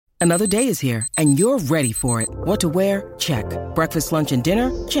Another day is here, and you're ready for it. What to wear? Check. Breakfast, lunch, and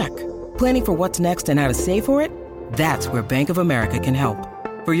dinner? Check. Planning for what's next and how to save for it? That's where Bank of America can help.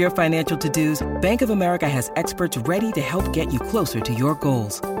 For your financial to-dos, Bank of America has experts ready to help get you closer to your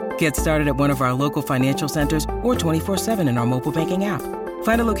goals. Get started at one of our local financial centers or 24/7 in our mobile banking app.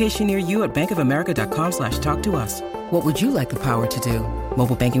 Find a location near you at bankofamerica.com/talktous. What would you like the power to do?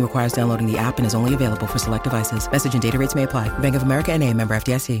 Mobile banking requires downloading the app and is only available for select devices. Message and data rates may apply. Bank of America N.A., member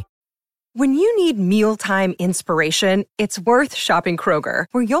FDIC. When you need mealtime inspiration, it's worth shopping Kroger,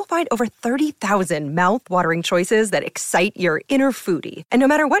 where you'll find over 30,000 mouth-watering choices that excite your inner foodie. And no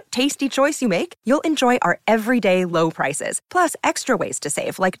matter what tasty choice you make, you'll enjoy our everyday low prices, plus extra ways to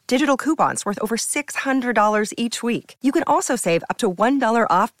save, like digital coupons worth over $600 each week. You can also save up to $1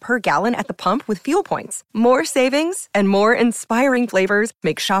 off per gallon at the pump with fuel points. More savings and more inspiring flavors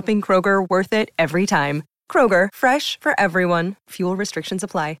make shopping Kroger worth it every time. Kroger, fresh for everyone. Fuel restrictions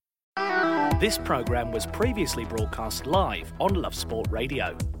apply. This programme was previously broadcast live on Love Sport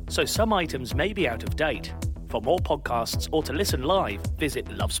Radio, so some items may be out of date. For more podcasts or to listen live, visit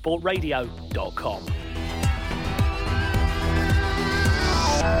lovesportradio.com.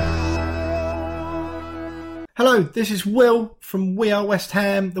 Hello, this is Will from We Are West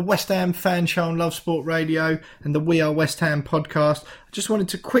Ham, the West Ham fan show on Love Sport Radio and the We Are West Ham podcast. I just wanted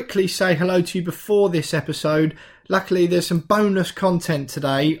to quickly say hello to you before this episode. Luckily, there's some bonus content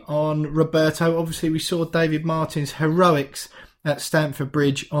today on Roberto. Obviously, we saw David Martin's heroics at Stamford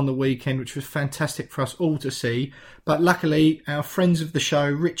Bridge on the weekend, which was fantastic for us all to see. But luckily, our friends of the show,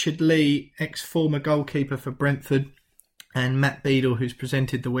 Richard Lee, ex-former goalkeeper for Brentford, and Matt Beadle, who's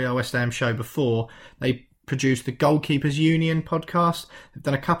presented the We Are West Ham show before, they produced the Goalkeepers Union podcast. They've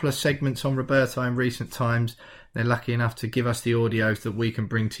done a couple of segments on Roberto in recent times. They're lucky enough to give us the audios that we can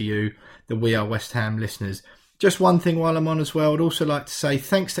bring to you, the We Are West Ham listeners. Just one thing while I'm on as well, I'd also like to say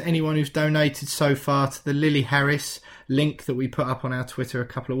thanks to anyone who's donated so far to the Lily Harris link that we put up on our Twitter a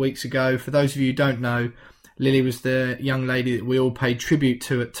couple of weeks ago. For those of you who don't know, Lily was the young lady that we all paid tribute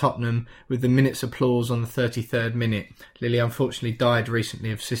to at Tottenham with the minute's applause on the 33rd minute. Lily unfortunately died recently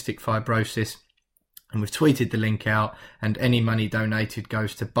of cystic fibrosis, and we've tweeted the link out, and any money donated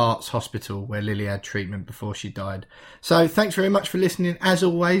goes to Bart's Hospital where Lily had treatment before she died. So thanks very much for listening. As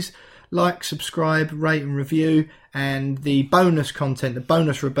always, like, subscribe, rate and review, and the bonus content, the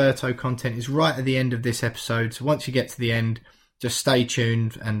bonus Roberto content is right at the end of this episode. So once you get to the end, just stay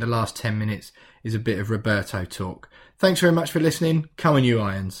tuned, and the last 10 minutes is a bit of Roberto talk. Thanks very much for listening. Come on, you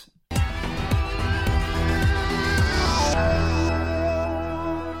Irons.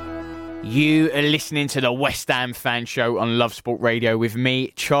 You are listening to the West Ham fan show on Love Sport Radio with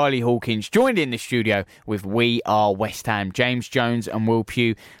me, Charlie Hawkins, joined in the studio with We Are West Ham, James Jones and Will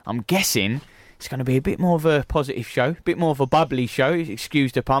Pugh. I'm guessing it's going to be a bit more of a positive show, a bit more of a bubbly show,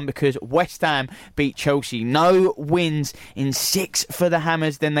 excuse the pun, because West Ham beat Chelsea. No wins in 6 for the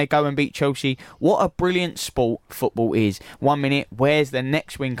Hammers, then they go and beat Chelsea. What a brilliant sport football is. 1 minute, where's the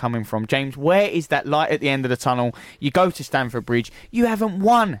next win coming from? James, where is that light at the end of the tunnel? You go to Stamford Bridge, you haven't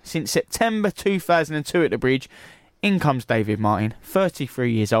won since September 2002 at the Bridge. In comes David Martin,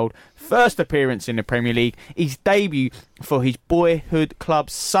 33 years old, first appearance in the Premier League, his debut for his boyhood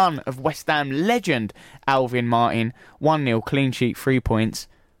club's son of West Ham legend, Alvin Martin. 1-0, clean sheet, 3 points.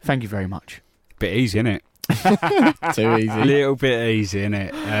 Thank you very much. Bit easy, innit? Too easy. A little bit easy,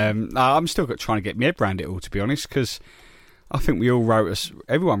 innit? I'm still trying to get my head around it all, to be honest, because I think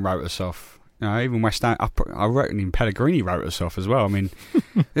everyone wrote us off. You know, even West Ham, I reckon even Pellegrini wrote us off as well. I mean,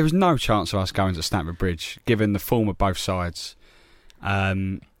 there was no chance of us going to Stamford Bridge, given the form of both sides,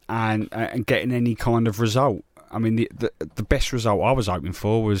 and getting any kind of result. I mean, the best result I was hoping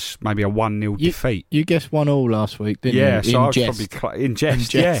for was maybe a 1-0 defeat. You guessed 1-1 last week, didn't you? Yeah, so I was probably in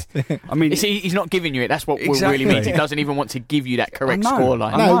jest. Yeah, I mean, he's not giving you it. That's what exactly. really means. He doesn't even want to give you that correct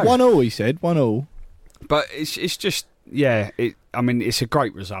scoreline. No, 1-1. He said 1-1. But it's just. Yeah, it's a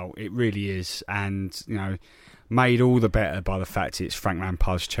great result. It really is, and made all the better by the fact it's Frank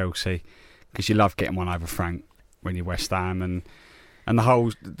Lampard's Chelsea, because you love getting one over Frank when you're West Ham, and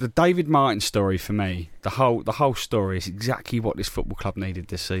the David Martin story for me, the whole story is exactly what this football club needed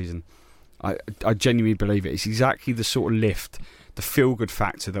this season. I genuinely believe it. It's exactly the sort of lift, the feel-good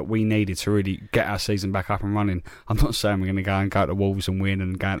factor that we needed to really get our season back up and running. I'm not saying we're going to go to Wolves and win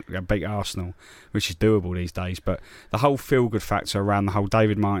and go beat Arsenal, which is doable these days, but the whole feel-good factor around the whole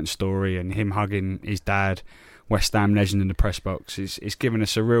David Martin story and him hugging his dad, West Ham legend in the press box, is giving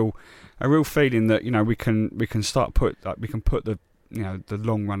us a real feeling that we can put the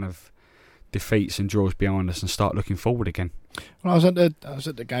long run of defeats and draws behind us and start looking forward again. Well, I was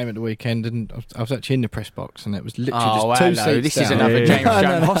at the game at the weekend, and I was actually in the press box, and it was literally just two seats This down. is another James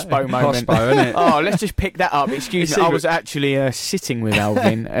Jones Hospo moment. Hospo, isn't it? Oh, let's just pick that up. Excuse me, I was actually sitting with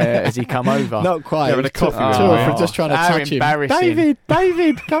Alvin as he come over. Not quite. Yeah, with a coffee with two him. of just trying to How touch him. embarrassing.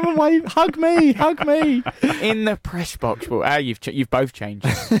 David, come away, hug me. In the press box. Well, you've both changed.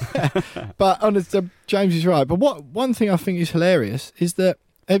 But honestly, James is right. But one thing I think is hilarious is that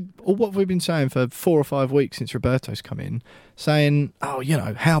what we've been saying for 4 or 5 weeks since Roberto's come in, saying,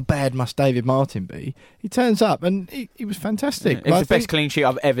 how bad must David Martin be? He turns up and he was fantastic. It was the best clean sheet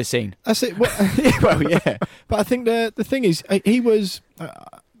I've ever seen. That's it. Well, yeah. But I think the thing is, he was...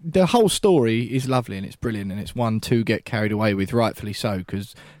 the whole story is lovely and it's brilliant, and it's one to get carried away with, rightfully so,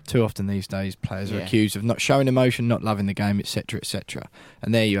 because too often these days players are accused of not showing emotion, not loving the game, etc., etc.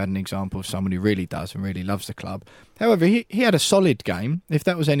 And there you had an example of someone who really does and really loves the club. However, he had a solid game. If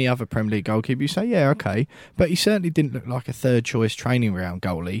that was any other Premier League goalkeeper, you say, yeah, okay. But he certainly didn't look like a third-choice training ground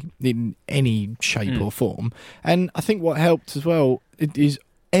goalie in any shape or form. And I think what helped as well is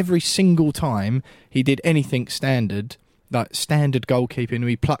every single time he did anything standard, like standard goalkeeping,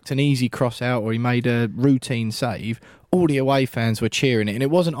 he plucked an easy cross out or he made a routine save, all the away fans were cheering it. And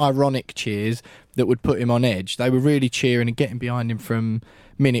it wasn't ironic cheers that would put him on edge. They were really cheering and getting behind him from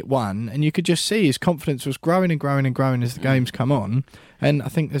minute one. And you could just see his confidence was growing and growing and growing as the games come on. And I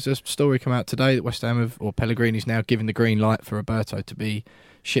think there's a story come out today that West Ham or Pellegrini's now given the green light for Roberto to be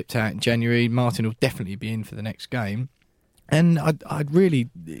shipped out in January. Martin will definitely be in for the next game. And I'd really,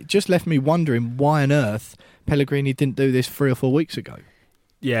 it just left me wondering why on earth Pellegrini didn't do this 3 or 4 weeks ago.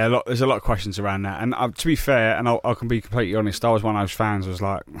 Yeah, there's a lot of questions around that. And to be fair, and I can be completely honest, I was one of those fans who was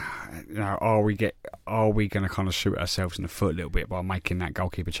like, are we going to kind of shoot ourselves in the foot a little bit by making that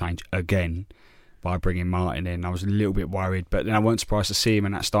goalkeeper change again by bringing Martin in? I was a little bit worried, but then I wasn't surprised to see him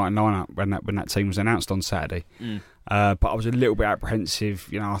in that starting lineup when that team was announced on Saturday. But I was a little bit apprehensive.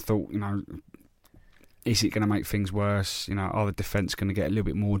 I thought, is it going to make things worse? Are the defence going to get a little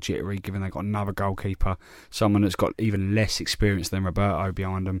bit more jittery given they've got another goalkeeper, someone that's got even less experience than Roberto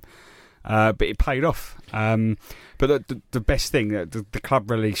behind them? But it paid off. But the best thing, the club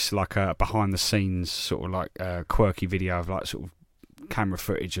released like a behind-the-scenes sort of like quirky video of like sort of camera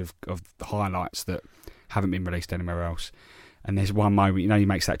footage of the highlights that haven't been released anywhere else. And there's one moment, he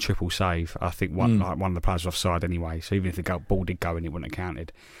makes that triple save. I think one of the players was offside anyway, so even if the ball did go in, it wouldn't have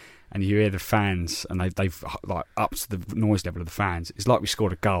counted. And you hear the fans, and they've like upped the noise level of the fans. It's like we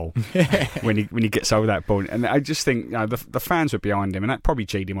scored a goal when he gets over that ball. And I just think the fans were behind him, and that probably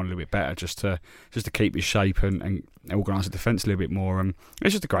cheated him on a little bit better, just to keep his shape and organise the defence a little bit more. And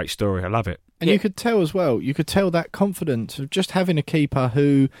it's just a great story. I love it. And you could tell as well. You could tell that confidence of just having a keeper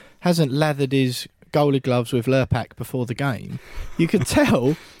who hasn't lathered his goalie gloves with Lurpak before the game. You could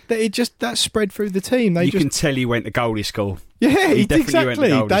tell that that spread through the team. You can tell he went to goalie school. Yeah, he definitely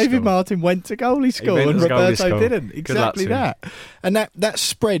exactly. Went to David school. Martin went to goalie school and Roberto didn't. Exactly that. And that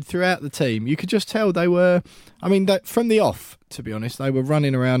spread throughout the team. You could just tell they were, from the off, to be honest, they were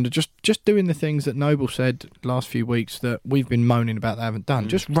running around and just doing the things that Noble said last few weeks that we've been moaning about they haven't done.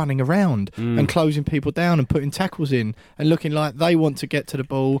 Just running around and closing people down and putting tackles in and looking like they want to get to the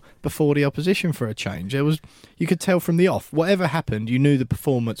ball before the opposition for a change. You could tell from the off, whatever happened, you knew the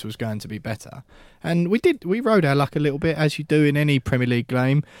performance was going to be better. And we rode our luck a little bit, as you do in any Premier League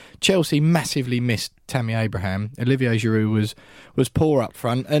game. Chelsea massively missed Tammy Abraham. Olivier Giroud was poor up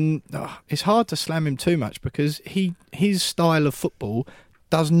front, and it's hard to slam him too much because his style of football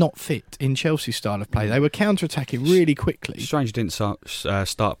does not fit in Chelsea's style of play. They were counter-attacking really quickly. Strange didn't start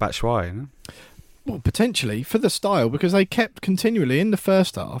Batshuayi, Well, potentially, for the style, because they kept continually, in the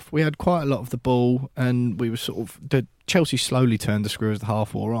first half, we had quite a lot of the ball, and we were Chelsea slowly turned the screw as the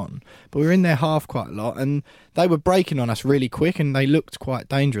half wore on. But we were in their half quite a lot, and they were breaking on us really quick, and they looked quite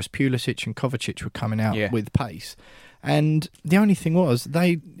dangerous. Pulisic and Kovacic were coming out with pace. And the only thing was,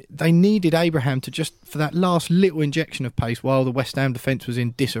 they needed Abraham to just, for that last little injection of pace while the West Ham defence was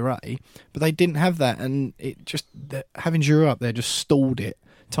in disarray, but they didn't have that, and having Giroud up there just stalled it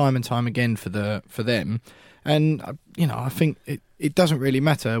time and time again for them. And I think it doesn't really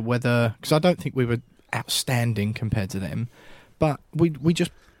matter whether, because I don't think we were outstanding compared to them, but we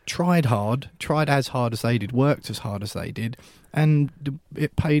just tried as hard as they did, worked as hard as they did, and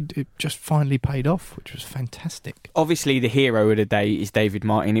it just finally paid off, which was fantastic. Obviously the hero of the day is David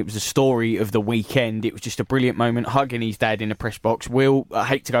Martin. It was the story of the weekend. It was just a brilliant moment, hugging his dad in the press box. Will, I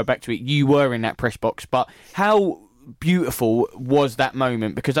hate to go back to it, you were in that press box, but how beautiful was that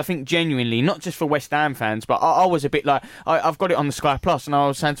moment, because I think genuinely, not just for West Ham fans, but I was a bit like, I've got it on the Sky Plus, and I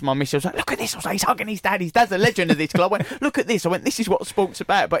was saying to my missus, I was like, look at this, I was like, he's hugging his dad, his dad's a legend of this club. I went, look at this, I went, this is what sport's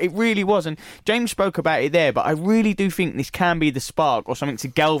about. But it really was, and James spoke about it there, but I really do think this can be the spark or something to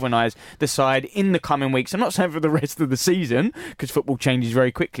galvanise the side in the coming weeks. I'm not saying for the rest of the season, because football changes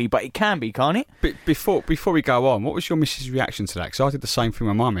very quickly, but it can be, can't it? But before we go on, what was your missus' reaction to that? Because I did the same thing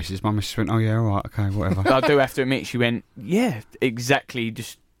with my missus. My missus went, oh yeah, all right, okay, whatever. I do have to admit, she went, yeah, exactly,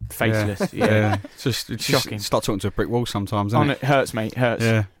 just faceless. Yeah. It's shocking. Start talking to a brick wall sometimes, doesn't it? It hurts, mate, hurts.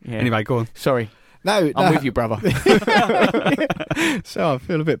 Yeah. Yeah. Anyway, go on. Sorry. No, I'm with you, brother. So I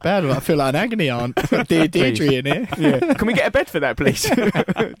feel a bit bad. I feel like an agony aunt. Dear Deirdre in here. Yeah. Can we get a bed for that, please?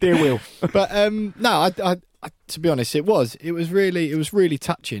 Dear Will. But no, I to be honest, it was really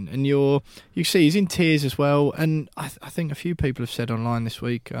touching, and you see he's in tears as well. And I think a few people have said online this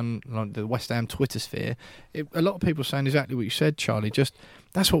week on the West Ham Twitter sphere, a lot of people saying exactly what you said, Charlie. Just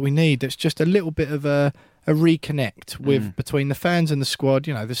that's what we need. That's just a little bit of a reconnect with between the fans and the squad.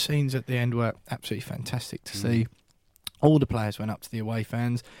 You know, the scenes at the end were absolutely fantastic to see. All the players went up to the away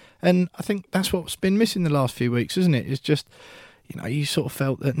fans, and I think that's what's been missing the last few weeks, isn't it? It's just, you know, you sort of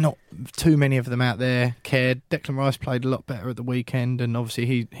felt that not too many of them out there cared. Declan Rice played a lot better at the weekend, and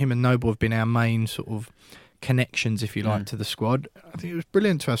obviously him and Noble have been our main sort of connections, if you like, to the squad. I think it was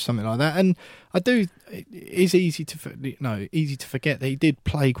brilliant to have something like that, and it is easy to forget that he did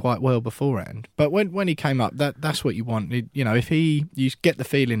play quite well beforehand. But when he came up, that's what you want. You know, you get the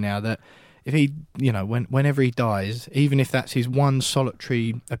feeling now that if he, you know, whenever he dies, even if that's his one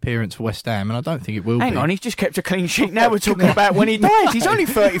solitary appearance for West Ham, and I don't think it will Hang on, he's just kept a clean sheet. Now we're talking about when he dies. He's only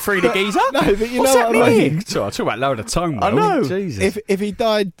 33, the geezer. No, but you What's know what I happening? mean. So I talk about lower the tone, Will. I know. Jesus. If he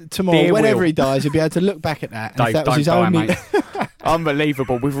died tomorrow, Dear whenever Will. he dies, he'll be able to look back at that. And Dave, if that was don't his die, only, mate.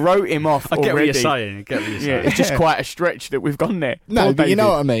 Unbelievable. We've wrote him off I get what already. you're saying. I get what you're Yeah, saying. it's just quite a stretch that we've gone there. no, Poor but you know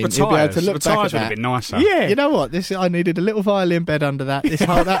David. what I mean. He'll be able to look back at would have that. been nicer. Yeah. You know what? I needed a little violin bed under that.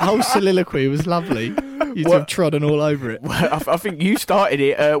 That whole soliloquy was lovely. You'd have trodden all over it. Well, I think you started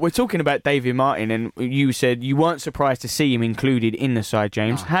it. We're talking about David Martin, and you said you weren't surprised to see him included in the side,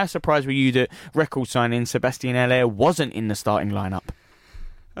 James. No. How surprised were you that record signing Sebastian Haller wasn't in the starting lineup?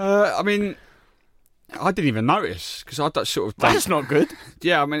 I mean, I didn't even notice because I sort of. That's not good.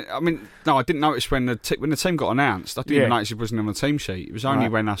 Yeah, I mean, no, I didn't notice when the team got announced. I didn't even notice he wasn't on the team sheet. It was only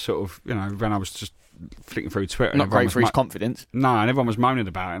when I sort of, you know, when I was just flicking through Twitter. Not and great for his confidence. No, and everyone was moaning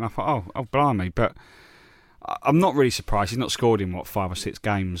about it, and I thought, oh, blimey! But I'm not really surprised. He's not scored in 5 or 6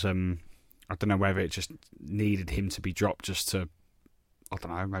 games. I don't know whether it just needed him to be dropped just to, I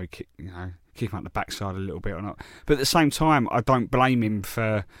don't know, maybe kick him up the backside a little bit or not. But at the same time, I don't blame him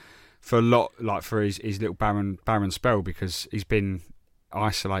for a lot, like for his little barren spell, because he's been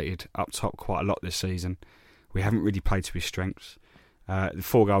isolated up top quite a lot this season. We haven't really played to his strengths. The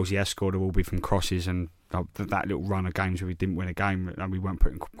 4 goals he has scored have all been from crosses, and that little run of games where we didn't win a game and we weren't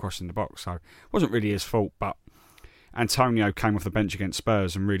putting crosses in the box. So it wasn't really his fault, but Antonio came off the bench against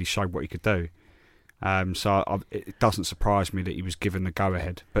Spurs and really showed what he could do. It doesn't surprise me that he was given the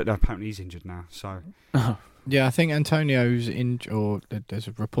go-ahead, but apparently he's injured now. So Yeah, I think Antonio's injured, or there's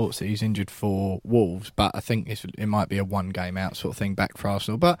reports that he's injured for Wolves, but I think it might be a 1 game out sort of thing back for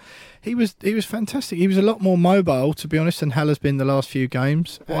Arsenal. But he was fantastic. He was a lot more mobile, to be honest, than Haller's been the last few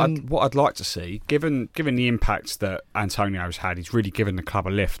games. What I'd like to see, given the impact that Antonio's had, he's really given the club a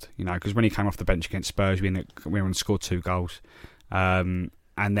lift. You know, because when he came off the bench against Spurs, we went and scored 2 goals, and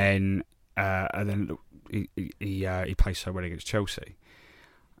then he played so well against Chelsea.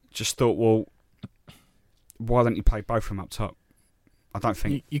 Just thought, well, why don't you play both of them up top? I don't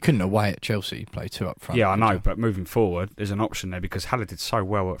think you couldn't away at Chelsea play 2 up front. Yeah, I know, but moving forward, there's an option there because Haller did so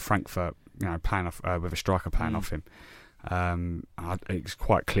well at Frankfurt. You know, playing off with a striker playing off him. It's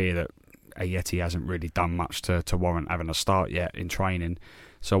quite clear that Ayeti hasn't really done much to warrant having a start yet in training.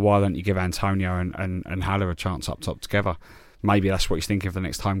 So why don't you give Antonio and Haller a chance up top together? Maybe that's what he's thinking for the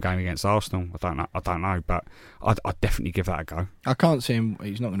next home game against Arsenal. I don't know, but I'd definitely give that a go. I can't see him.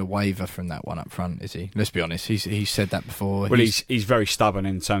 He's not going to waver from that one up front, is he? Let's be honest. He's said that before. Well, he's very stubborn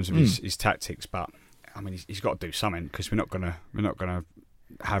in terms of his tactics, but I mean, he's got to do something because we're not going to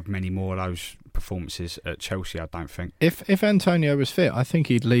have many more of those performances at Chelsea. I don't think. If Antonio was fit, I think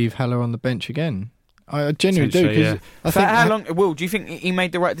he'd leave Haller on the bench again. I genuinely do. Yeah. I think how long? Will, do you think he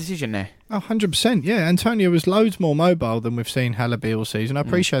made the right decision there? 100%. Yeah, Antonio was loads more mobile than we've seen Haller be all season. I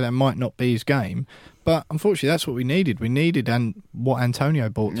appreciate that might not be his game, but unfortunately, that's what we needed. We needed what Antonio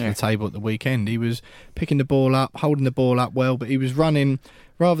brought to the table at the weekend. He was picking the ball up, holding the ball up well, but he was running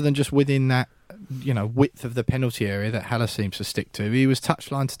rather than just within that width of the penalty area that Haller seems to stick to. He was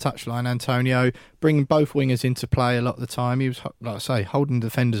touchline to touchline, Antonio, bringing both wingers into play a lot of the time. He was, like I say, holding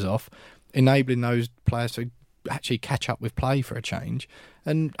defenders off, enabling those players to actually catch up with play for a change.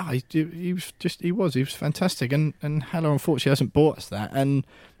 And he was fantastic. And Haller unfortunately hasn't bought us that. And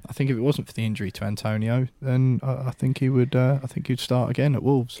I think if it wasn't for the injury to Antonio, then I think he would. I think he'd start again at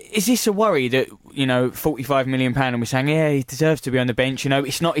Wolves. Is this a worry that £45 million, and we're saying he deserves to be on the bench?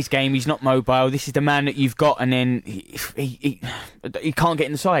 It's not his game. He's not mobile. This is the man that you've got, and then he can't get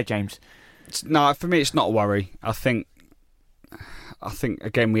in the side, James. No, for me, it's not a worry. I think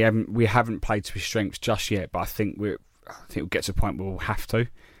again we haven't played to his strengths just yet, but I think we'll get to a point where we'll have to.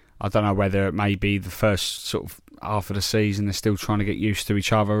 I don't know whether it may be the first sort of half of the season they're still trying to get used to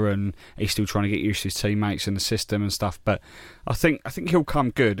each other, and he's still trying to get used to his teammates and the system and stuff. But I think he'll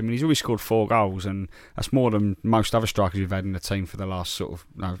come good. I mean, he's already scored 4 goals, and that's more than most other strikers we've had in the team for the last sort of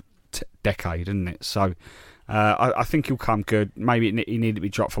decade, isn't it? So I think he'll come good. Maybe he needed to be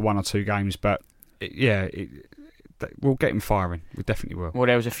dropped for 1 or 2 games, but we'll get him firing. We definitely will. Well,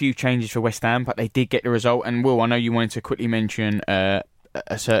 there was a few changes for West Ham, but they did get the result. And Will, I know you wanted to quickly mention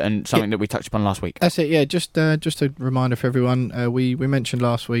something that we touched upon last week. That's it. Yeah, just a reminder for everyone. We mentioned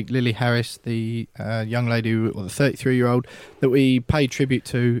last week Lily Harris, the young lady, or the 33-year-old that we paid tribute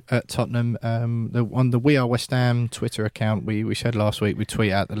to at Tottenham. On the We Are West Ham Twitter account, we said last week we'd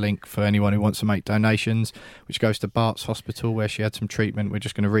tweet out the link for anyone who wants to make donations, which goes to Bart's Hospital where she had some treatment. We're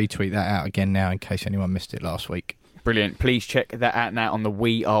just going to retweet that out again now in case anyone missed it last week. Brilliant. Please check that out now on the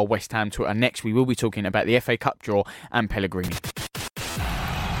We Are West Ham Twitter. Next, we will be talking about the FA Cup draw and Pellegrini.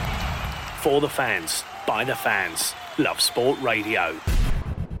 For the fans, by the fans, Love Sport Radio.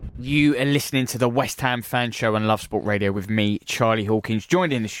 You are listening to the West Ham Fan Show on Love Sport Radio with me, Charlie Hawkins,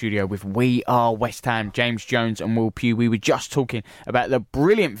 joined in the studio with We Are West Ham, James Jones and Will Pugh. We were just talking about the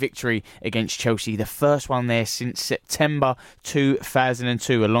brilliant victory against Chelsea, the first one there since September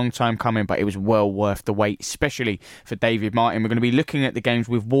 2002. A long time coming, but it was well worth the wait, especially for David Martin. We're going to be looking at the games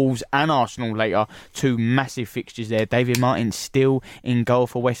with Wolves and Arsenal later. 2 massive fixtures there. David Martin still in goal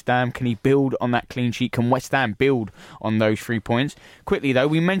for West Ham. Can he build on that clean sheet? Can West Ham build on those 3 points? Quickly though,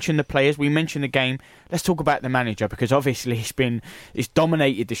 we mentioned the players, we mentioned the game. Let's talk about the manager, because obviously it's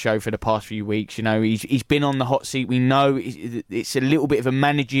dominated the show for the past few weeks. He's been on the hot seat. We know it's a little bit of a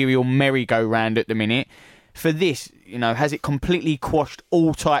managerial merry-go-round at the minute. For this, has it completely quashed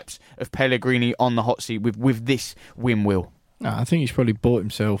all types of Pellegrini on the hot seat with this win, Will? No, I think he's probably bought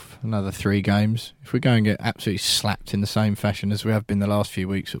himself another 3 games. If we go and get absolutely slapped in the same fashion as we have been the last few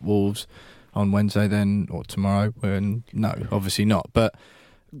weeks at Wolves on Wednesday then, or tomorrow, no, obviously not. But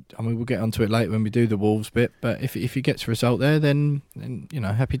I mean, we'll get onto it later when we do the Wolves bit, but if he gets a result there, then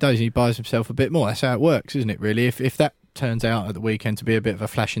happy days. He buys himself a bit more. That's how it works, isn't it, really? If that turns out at the weekend to be a bit of a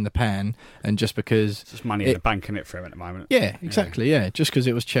flash in the pan, and just because... It's just money in the bank, in it, for him at the moment. Yeah, exactly, yeah. Just because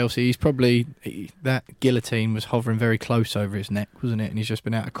it was Chelsea, he's probably... that guillotine was hovering very close over his neck, wasn't it? And he's just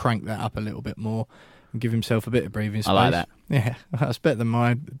been able to crank that up a little bit more and give himself a bit of breathing space. I like that. Yeah, that's better than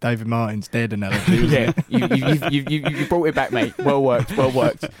my David Martin's dead analogy. Yeah, you brought it back, mate. Well worked.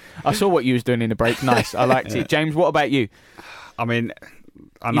 I saw what you was doing in the break. Nice, I liked it. James, what about you? I mean,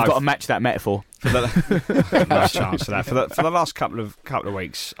 you've got to match that metaphor. No chance of that. For the last couple of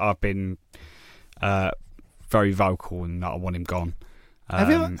weeks, I've been very vocal and that I want him gone. Have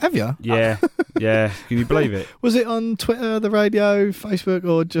you? Yeah. Can you believe it? Was it on Twitter, the radio, Facebook,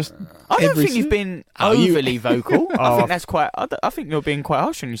 or just? I don't think you've been overly vocal. I think that's quite. I think you're being quite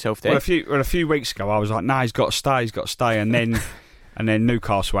harsh on yourself there. Well, a few weeks ago, I was like, "No, he's got to stay," and then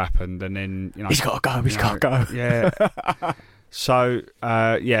Newcastle happened, and then he's got to go. He's got to go. Yeah. So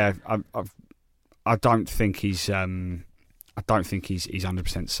I don't think he's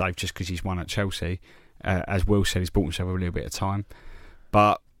 100% safe just because he's won at Chelsea. As Will said, he's bought himself a little bit of time.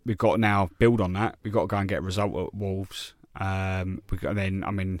 But we've got to now build on that. We've got to go and get a result at Wolves. Touch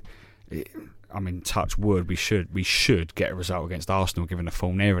wood, we should get a result against Arsenal, given the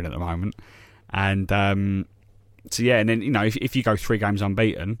form they're in at the moment. And and then if you go 3 games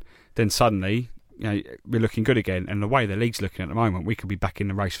unbeaten, then suddenly we're looking good again. And the way the league's looking at the moment, we could be back in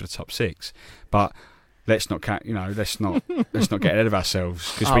the race for the top 6. But let's not get ahead of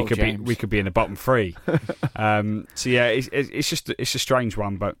ourselves, because we could be in the bottom 3. It's just a strange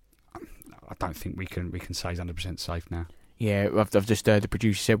one, but I don't think we can say he's 100% safe now. Yeah, I've just heard the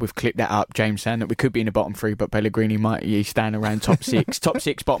producer said we've clipped that up, James, saying that we could be in the bottom three, but Pellegrini might stand around top six. Top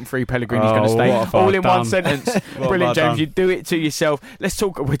six, bottom three, Pellegrini's going to stay. All in one sentence. Brilliant, James. You do it to yourself. Let's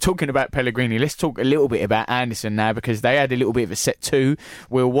talk. We're talking about Pellegrini. Let's talk a little bit about Anderson now, because they had a little bit of a set two.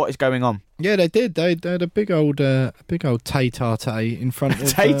 Will, what is going on? Yeah, they did. They had a big old tete-a-tete in front of...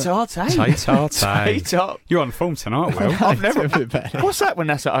 Tete-a-tete? Tete-a-tete. You're on form tonight, Will. I've never... What's that when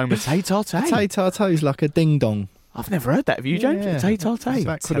that's at home? A tete-a-tete? A tete-a-tete is like a ding-dong. I've never heard that. Have you, James? Yeah. Tete-a-tete.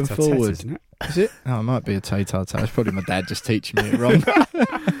 Backward and forward. Isn't it? Is it? Oh, it might be a tete-a-tete. It's probably my dad just teaching me it wrong.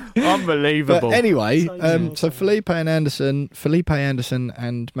 Unbelievable. But anyway, so Felipe Anderson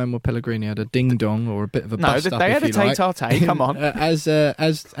and Manuel Pellegrini had a ding-dong, or a bit of a bust-up, they had a if you like, tete-a-tete. Come on. as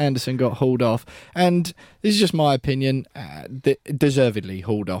Anderson got hauled off. And this is just my opinion, deservedly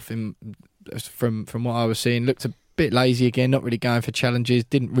hauled off him from what I was seeing. Looked a bit lazy again, not really going for challenges,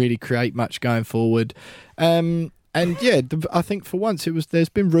 didn't really create much going forward. And yeah, I think for once there's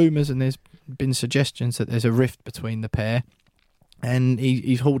been rumours and there's been suggestions that there's a rift between the pair, and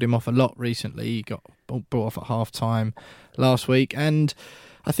he's hauled him off a lot recently. He got brought off at half time last week, and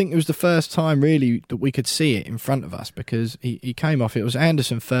I think it was the first time really that we could see it in front of us, because he came off. It was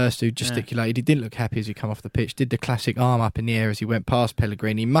Anderson first who gesticulated. He didn't look happy as he come off the pitch, did the classic arm up in the air as he went past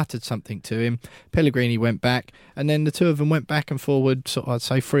Pellegrini, muttered something to him. Pellegrini went back, and then the two of them went back and forward, sort of, I'd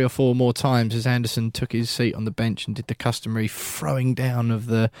say 3 or 4 more times, as Anderson took his seat on the bench and did the customary throwing down of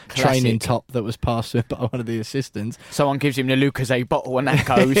the training top that was passed to him by one of the assistants. Someone gives him the Lucozade bottle and that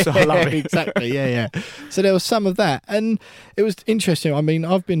goes. I love it. Exactly, yeah. So there was some of that, and it was interesting. I mean,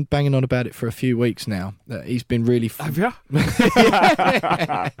 I've been banging on about it for a few weeks now, that he's been really... Have you?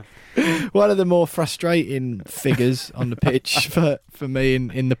 One of the more frustrating figures on the pitch for me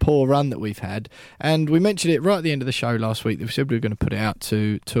in the poor run that we've had. And we mentioned it right at the end of the show last week, that we said we were going to put it out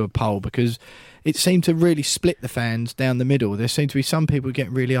to a poll, because it seemed to really split the fans down the middle. There seemed to be some people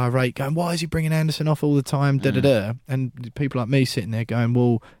getting really irate, going, why is he bringing Anderson off all the time, da-da-da. And people like me sitting there going,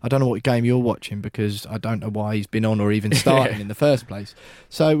 well, I don't know what game you're watching, because I don't know why he's been on or even starting in the first place.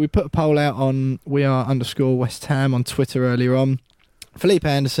 So we put a poll out on @WeAre_West Ham on Twitter earlier on. Felipe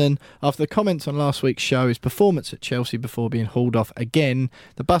Anderson, after the comments on last week's show, his performance at Chelsea before being hauled off again,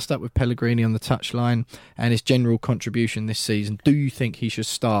 the bust-up with Pellegrini on the touchline, and his general contribution this season, do you think he should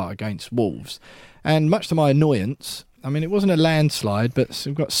start against Wolves? And much to my annoyance, I mean, it wasn't a landslide, but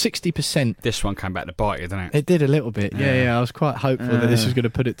we've got 60%. This one came back to bite you, didn't it? It did a little bit, yeah. I was quite hopeful that this was going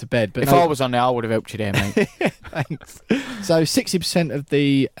to put it to bed. But if I was on there, I would have helped you there, mate. Thanks. So 60% of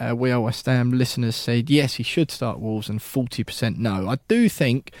the We Are West Ham listeners said yes, he should start Wolves, and 40% no. I do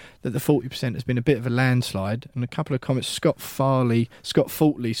think that the 40% has been a bit of a landslide, and a couple of comments. Scott Faultley,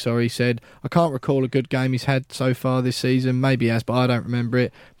 said, I can't recall a good game he's had so far this season. Maybe he has, but I don't remember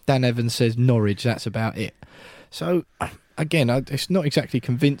it. Dan Evans says Norwich, that's about it. So, again, it's not exactly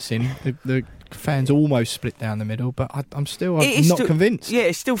convincing. The fans almost split down the middle, but I'm not convinced. Yeah,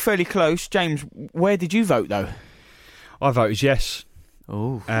 it's still fairly close. James, where did you vote, though? I voted yes.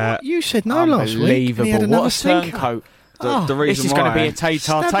 Oh, you said no last week. Unbelievable. What a turncoat. The reason this is going to be a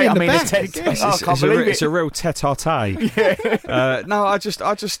tete-a-tete. I mean, it's a real tete-a-tete. No, I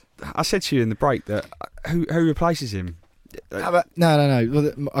said to you in the break that who replaces him? No.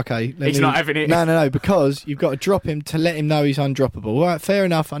 Well, okay. He's not having it. No, because you've got to drop him to let him know he's undroppable. All right, fair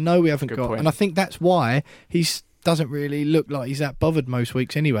enough. I know we haven't got... And I think that's why he doesn't really look like he's that bothered most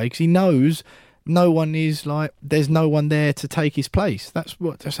weeks anyway, because he knows no one is like... There's no one there to take his place. That's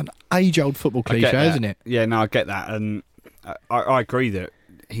an age-old football cliche, isn't it? Yeah, no, I get that. And I agree that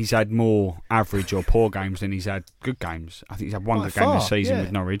he's had more average or poor games than he's had good games. I think he's had one good game this season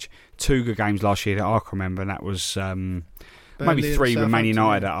with Norwich, 2 good games last year that I can remember, and that was maybe 3 with Man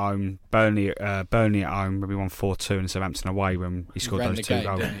United at home, Burnley at home, maybe won 4-2, and Southampton away when he scored those 2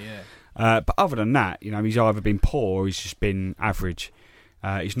 goals. But other than that, he's either been poor or he's just been average.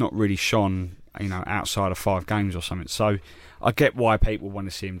 He's not really shone, outside of 5 games or something. So I get why people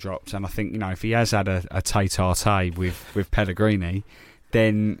want to see him dropped, and I think if he has had a tete-a-tete with Pellegrini,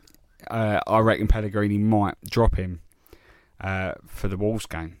 then I reckon Pellegrini might drop him for the Wolves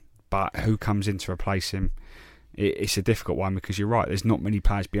game. But who comes in to replace him? It's a difficult one, because you're right, there's not many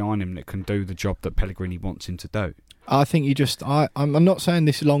players behind him that can do the job that Pellegrini wants him to do. I think I'm not saying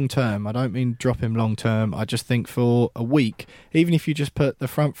this long term. I don't mean drop him long term. I just think for a week, even if you just put the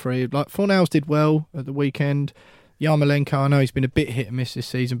front three, like Fornals did well at the weekend. Yarmolenko, I know he's been a bit hit and miss this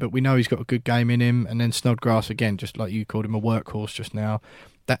season, but we know he's got a good game in him. And then Snodgrass, again, just like you called him a workhorse just now.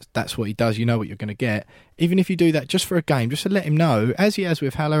 That's what he does. You know what you're going to get. Even if you do that just for a game, just to let him know, as he has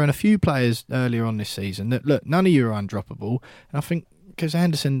with Haller and a few players earlier on this season, that look, none of you are undroppable. And I think because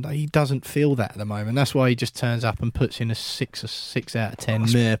Anderson, he doesn't feel that at the moment. That's why he just turns up and puts in a 6 out of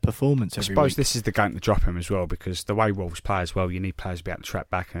 10 mere performance every week. I suppose this is the game to drop him as well, because the way Wolves play as well, you need players to be able to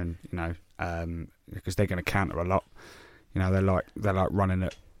track back, and because they're going to counter a lot. They're like running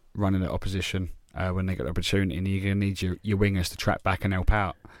at opposition when they get the opportunity, and you're going to need your wingers to track back and help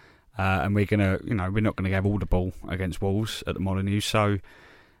out. And we're not going to have all the ball against Wolves at the Molineux, so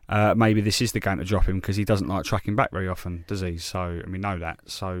maybe this is the game to drop him, because he doesn't like tracking back very often, does he? So we know that.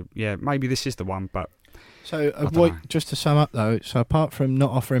 So yeah, maybe this is the one. But so just to sum up though, so apart from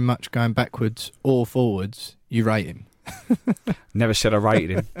not offering much going backwards or forwards, you rate him. Never said I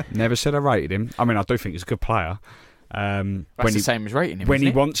rated him. Never said I rated him. I mean, I do think he's a good player. That's the same as rating him. When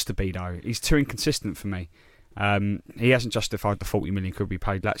he wants to be, though, he's too inconsistent for me. He hasn't justified the 40 million could be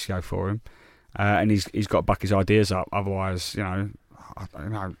paid Lazio for him, and he's got to buck his ideas up. Otherwise, he'll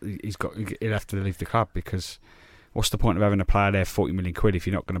have to leave the club, because what's the point of having a player there 40 million quid if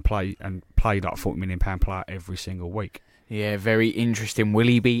you're not going to play like a £40 million player every single week? Yeah, very interesting. Will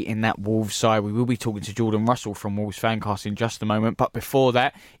he be in that Wolves side? We will be talking to Jordan Russell from Wolves Fancast in just a moment. But before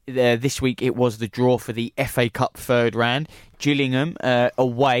that, this week it was the draw for the FA Cup third round. Gillingham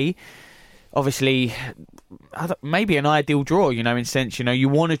away. Obviously, maybe an ideal draw, in sense, you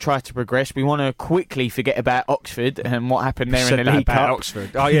want to try to progress. We want to quickly forget about Oxford and what happened there in the League Cup.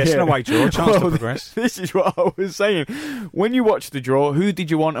 Oxford. Oh, yeah, it's an away draw. Chance to progress. This is what I was saying. When you watched the draw, who did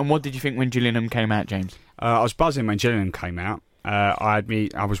you want and what did you think when Gillingham came out, James? I was buzzing when Gillingham came out. I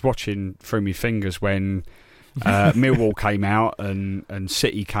was watching through my fingers when Millwall came out and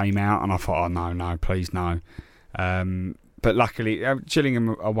City came out, and I thought, oh, no, please, no. But luckily,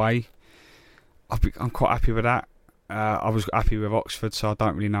 Gillingham away, I'm quite happy with that. I was happy with Oxford, so I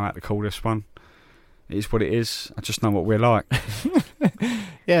don't really know how to call this one. It is what it is. I just know what we're like.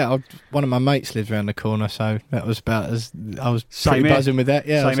 Yeah, one of my mates lives around the corner, so that was about as I was Same pretty here. buzzing with that.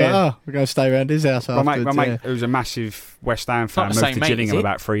 Yeah, I was Same like, we're going to stay around his house afterwards. My mate, who was a massive West Ham fan, Not the moved same to mate, Gillingham is he?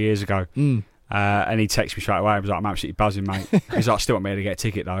 about 3 years ago. Mm. And he texted me straight away. I was like, I'm absolutely buzzing, mate. He's like, I still want me to get a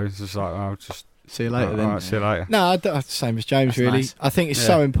ticket, though. It's just like, I'll just... See you later then. All right, see you later. No, the same as James, That's really. nice. I think it's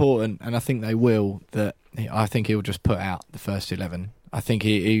so important, and I think they will, that I think he'll just put out the first 11. I think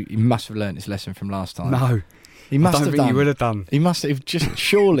he must have learnt his lesson from last time. No. He must I don't have think done. he would have done. He must have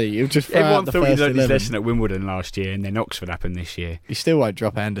surely, he'll just throw Everyone out the thought he first learned his 11. lesson at Wimbledon last year, and then Oxford happened this year. He still won't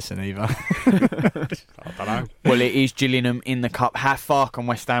drop Anderson either. I don't know. Well, it is Gillingham in the Cup. How far can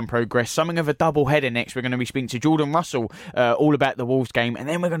West Ham progress? Something of a double header next. We're going to be speaking to Jordan Russell all about the Wolves game, and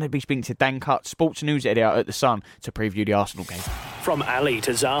then we're going to be speaking to Dan Cutt, sports news editor at The Sun, to preview the Arsenal game. From Ali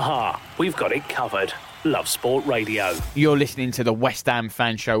to Zaha, we've got it covered. Love Sport Radio. You're listening to the West Ham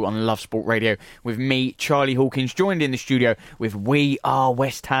Fan Show on Love Sport Radio with me, Charlie Hawkins, joined in the studio with We Are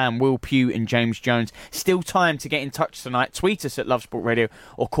West Ham, Will Pugh and James Jones. Still time to get in touch tonight. Tweet us at Love Sport Radio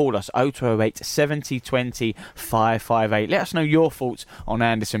or call us 0208 70 20 558. Let us know your thoughts on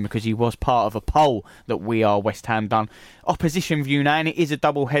Anderson, because he was part of a poll that We Are West Ham done. Opposition view now, and it is a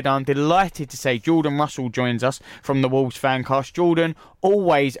double header. I'm delighted to say Jordan Russell joins us from the Wolves Fancast. Jordan,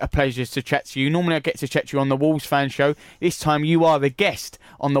 always a pleasure to chat to you. Normally I get to chat to you on the Wolves Fan Show. This time you are the guest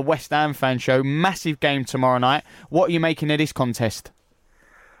on the West Ham Fan Show. Massive game tomorrow night. What are you making of this contest?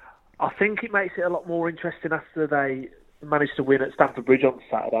 I think it makes it a lot more interesting after they managed to win at Stamford Bridge on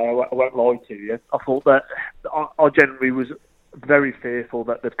Saturday. I won't lie to you. I thought that I generally was very fearful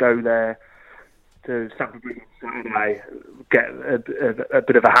that they'd go there to Stamford Bridge on Saturday, get a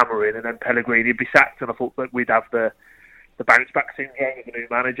bit of a hammer in, and then Pellegrini would be sacked, and I thought that we'd have the bounce back syndrome of the new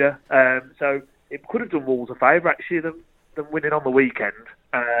manager. So it could have done Wolves a favour actually than winning on the weekend.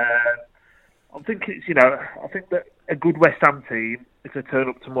 I think I think that a good West Ham team, if they turn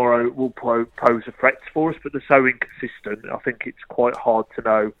up tomorrow, will pose a threat for us, but they're so inconsistent. I think it's quite hard to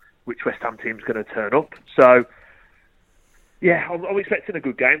know which West Ham team's going to turn up. So yeah, I'm expecting a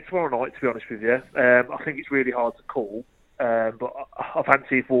good game tomorrow night, to be honest with you. I think it's really hard to call, but I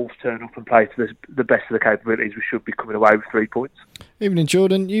fancy if Wolves turn up and play to the best of the capabilities, we should be coming away with 3 points. Evening,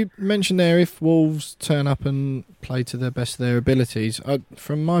 Jordan. You mentioned there if Wolves turn up and play to the best of their abilities.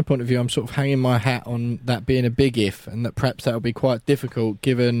 From my point of view, I'm sort of hanging my hat on that being a big if, and that perhaps that'll be quite difficult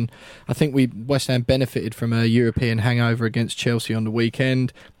given I think West Ham benefited from a European hangover against Chelsea on the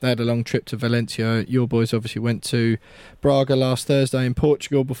weekend. They had a long trip to Valencia. Your boys obviously went to Braga last Thursday in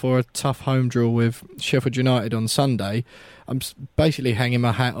Portugal before a tough home draw with Sheffield United on Sunday. I'm basically hanging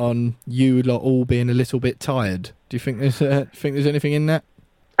my hat on you lot all being a little bit tired. Do you think there's anything in that?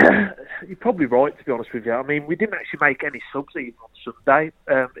 You're probably right, to be honest with you. I mean, we didn't actually make any subs even on Sunday.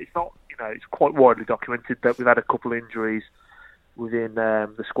 It's not, it's quite widely documented that we've had a couple of injuries within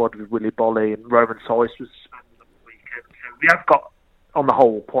the squad with Willy Bolly, and Roman Saiz was suspended on the weekend. So we have got on the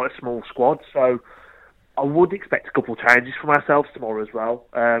whole, quite a small squad. So I would expect a couple of changes from ourselves tomorrow as well.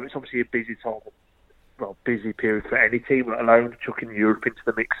 It's obviously a busy time, busy period for any team, let alone chucking Europe into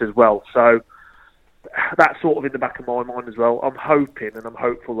the mix as well. So that's sort of in the back of my mind as well. I'm hoping and I'm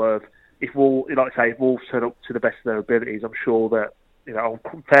hopeful of, if Wolves turn up to the best of their abilities, I'm sure that, I'm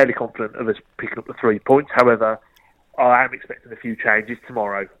fairly confident of us picking up the 3 points. However, I am expecting a few changes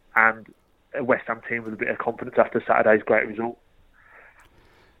tomorrow and a West Ham team with a bit of confidence after Saturday's great result.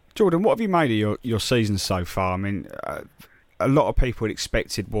 Jordan, what have you made of your season so far? I mean, a lot of people had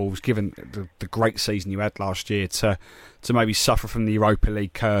expected Wolves, given the great season you had last year, to maybe suffer from the Europa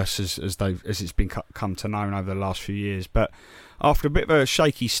League curse as it's been come to known over the last few years. But after a bit of a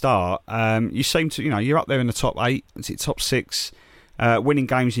shaky start, you seem to, you're up there in the top 8, top 6, winning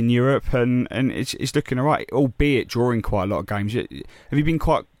games in Europe, and it's looking all right, albeit drawing quite a lot of games. Have you been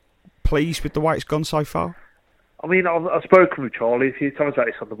quite pleased with the way it's gone so far? I mean, I've spoken with Charlie a few times about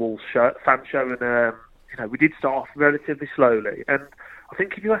this on the Wolves fan show, and we did start off relatively slowly. And I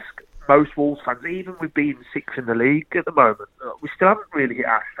think if you ask most Wolves fans, even with being 6th in the league at the moment, we still haven't really hit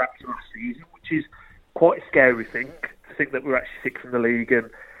our straps last season, which is quite a scary thing, to think that we're actually 6th in the league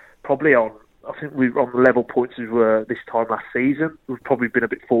and probably I think we're on the level points as we were this time last season. We've probably been a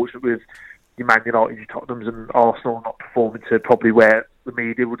bit fortunate with your Man United, your Tottenhams and Arsenal not performing to probably where the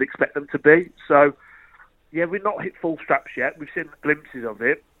media would expect them to be. So, yeah, we've not hit full straps yet. We've seen glimpses of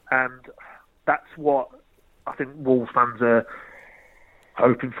it, and that's what I think Wolves fans are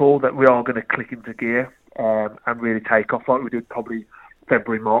hoping for, that we are going to click into gear and really take off like we did probably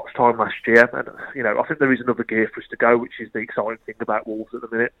February, March time last year. And, I think there is another gear for us to go, which is the exciting thing about Wolves at the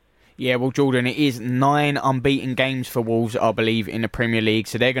minute. Yeah, well, Jordan, it is 9 unbeaten games for Wolves, I believe, in the Premier League,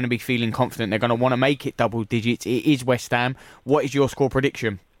 so they're going to be feeling confident. They're going to want to make it double digits. It is West Ham. What is your score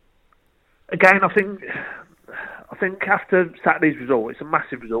prediction? Again, I think after Saturday's result, it's a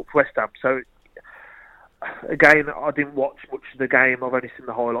massive result for West Ham. So, again, I didn't watch much of the game. I've only seen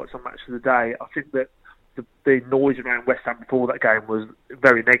the highlights on Match of the Day. I think that the noise around West Ham before that game was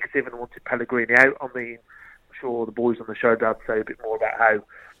very negative, and I wanted Pellegrini out. I mean, I'm sure the boys on the show will have to say a bit more about how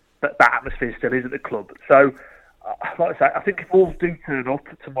that atmosphere still is at the club. So, like I say, I think if Wolves do turn up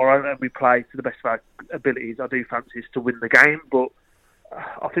tomorrow and we play to the best of our abilities, I do fancy us to win the game. But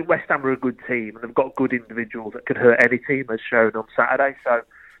I think West Ham are a good team and they've got good individuals that could hurt any team, as shown on Saturday. So,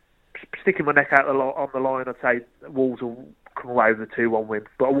 sticking my neck out on the line, I'd say Wolves will come away with a 2-1 win.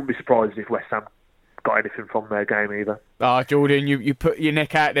 But I wouldn't be surprised if West Ham got anything from their game either. Jordan, you put your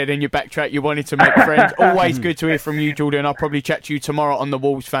neck out there, then you backtrack. You wanted to make friends. Always good to hear from you, Jordan. I'll probably chat to you tomorrow on the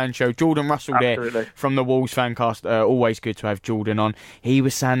Wolves Fan Show. Jordan Russell Absolutely. there from the Wolves Fancast. Always good to have Jordan on. He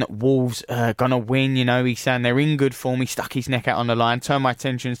was saying that Wolves are going to win. He's saying they're in good form. He stuck his neck out on the line. Turn my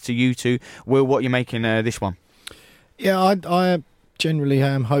attentions to you two. Will, what are you making this one? Yeah, I generally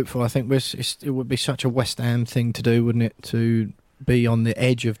am hopeful. I think it would be such a West Ham thing to do, wouldn't it, to be on the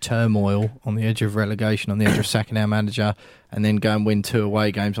edge of turmoil, on the edge of relegation, on the edge of sacking our manager, and then go and win 2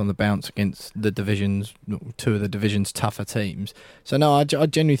 away games on the bounce against 2 of the division's tougher teams. So no, I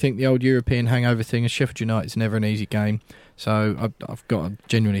genuinely think the old European hangover thing, as Sheffield United's never an easy game. So I've got to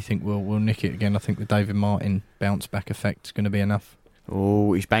genuinely think we'll nick it again. I think the David Martin bounce back effect is going to be enough.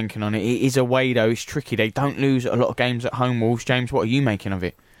 Oh, he's banking on it. It is away though. It's tricky. They don't lose a lot of games at home, Wolves. James, what are you making of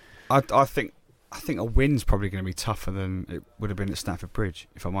it? I think a win's probably going to be tougher than it would have been at Stamford Bridge,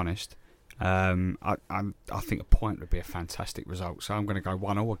 if I'm honest. I think a point would be a fantastic result, so I'm going to go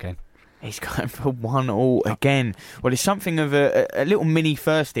 1-1 again. He's going for 1-1 again. Well, it's something of a little mini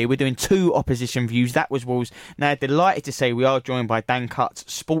first here. We're doing 2 opposition views. That was Wolves. Now, delighted to say we are joined by Dan Cutts,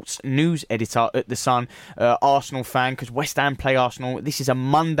 sports news editor at The Sun, Arsenal fan, because West Ham play Arsenal. This is a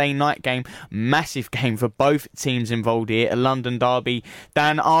Monday night game. Massive game for both teams involved here. A London derby.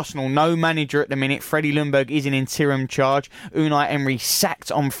 Dan, Arsenal, no manager at the minute. Freddie Ljungberg is in interim charge. Unai Emery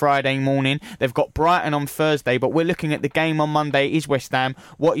sacked on Friday morning. They've got Brighton on Thursday, but we're looking at the game on Monday. It is West Ham.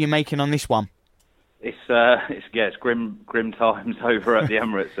 What are you making on this one? It's grim times over at the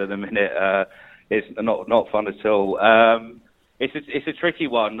Emirates at the minute. It's not fun at all. It's a tricky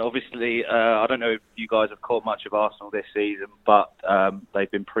one. Obviously, I don't know if you guys have caught much of Arsenal this season, but they've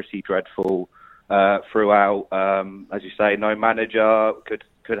been pretty dreadful throughout. As you say, no manager,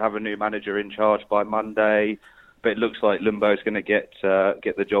 could have a new manager in charge by Monday, but it looks like Ljungberg's going to get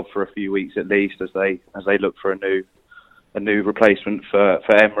the job for a few weeks at least as they look for a new replacement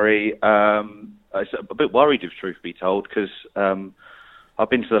for Emery. I'm a bit worried, if truth be told, because I've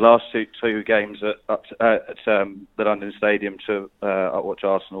been to the last two games at the London Stadium to watch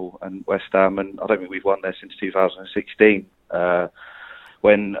Arsenal and West Ham, and I don't think we've won there since 2016.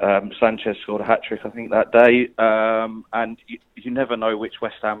 when Sanchez scored a hat-trick, I think, that day. And you never know which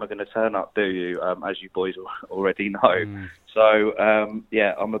West Ham are going to turn up, do you, as you boys already know. So, I'm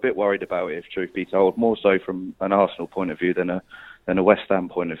a bit worried about it, if truth be told, more so from an Arsenal point of view than a West Ham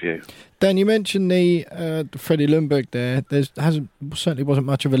point of view. Dan, you mentioned the Freddie Ljungberg there. Certainly wasn't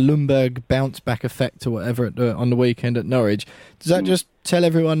much of a Ljungberg bounce-back effect or whatever on the weekend at Norwich. Does that just tell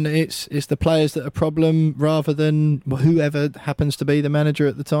everyone that it's the players that are a problem rather than whoever happens to be the manager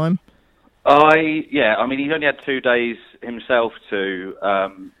at the time? I mean, he only had 2 days himself to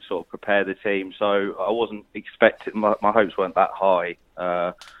sort of prepare the team, so I wasn't expecting, my hopes weren't that high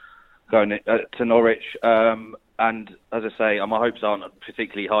going to Norwich. And as I say, my hopes aren't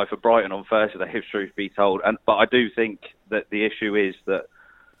particularly high for Brighton on Thursday, if truth be told. But I do think that the issue is that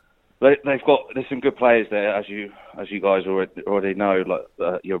there's some good players there, as you guys already know,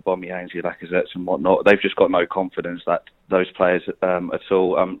 like your Aubameyangs, your Lacazettes and whatnot. They've just got no confidence that those players at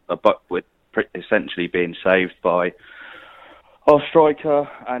all. But we're essentially being saved by our striker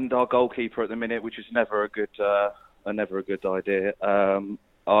and our goalkeeper at the minute, which is never a good idea.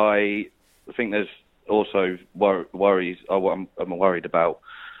 I think there's also worries. I'm worried about.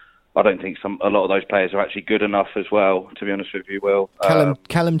 I don't think a lot of those players are actually good enough as well, to be honest with you, Will.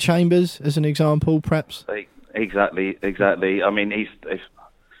 Callum Chambers, as an example, perhaps? Exactly. I mean,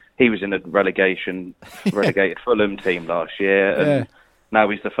 he was in a relegated Fulham team last year, and now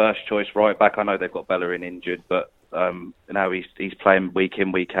he's the first choice right back. I know they've got Bellerin injured, but now he's playing week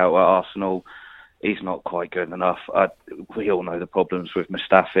in, week out at Arsenal. He's not quite good enough. We all know the problems with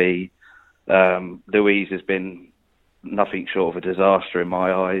Mustafi. Luiz has been nothing short of a disaster in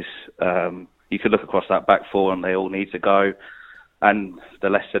my eyes. You could look across that back four and they all need to go. And the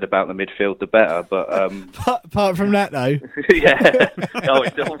less said about the midfield, the better. But apart from that, though, yeah,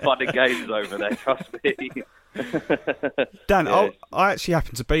 it's all fun and games over there. Trust me. Dan, I actually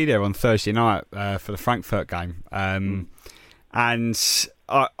happened to be there on Thursday night for the Frankfurt game, and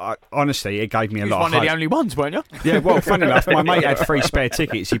I honestly, it gave me a lot of hope. One of the only ones, weren't you? Yeah, well, funny enough, my mate had 3 spare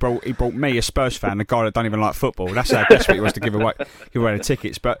tickets. He brought me, a Spurs fan, a guy that don't even like football. That's how desperate he was to give away the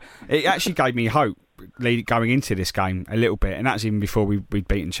tickets. But it actually gave me hope going into this game a little bit, and that's even before we'd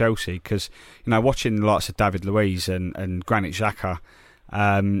beaten Chelsea. Because watching the likes of David Luiz and Granit Xhaka,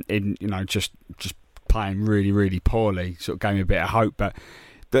 just playing really, really poorly, sort of gave me a bit of hope. But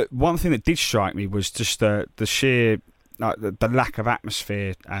the one thing that did strike me was just the sheer. The lack of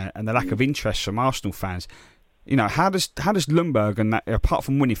atmosphere and the lack of interest from Arsenal fans. How does Ljungberg and that, apart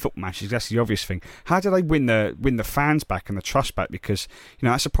from winning football matches, that's the obvious thing. How do they win the fans back and the trust back? Because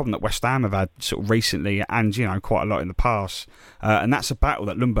that's a problem that West Ham have had sort of recently and quite a lot in the past. And that's a battle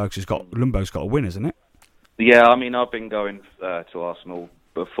that Ljungberg's got to win, isn't it? Yeah, I mean, I've been going to Arsenal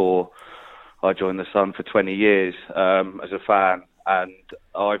before I joined the Sun for 20 years as a fan, and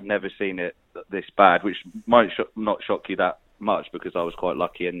I've never seen it this bad, which might not shock you that much because I was quite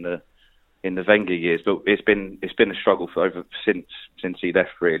lucky in the Wenger years, but it's been a struggle since he left,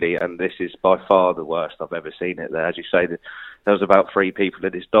 really, and this is by far the worst I've ever seen it there. As you say, there was about 3 people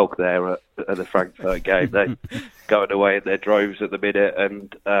and his dog there at the Frankfurt game. They're going away in their droves at the minute,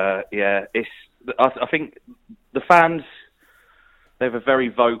 and I think the fans, they have a very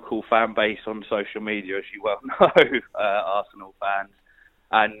vocal fan base on social media, as you well know, Arsenal fans,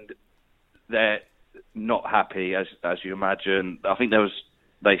 and they're not happy, as you imagine. I think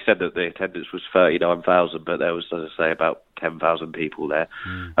they said that the attendance was 39,000, but there was, as I say, about 10,000 people there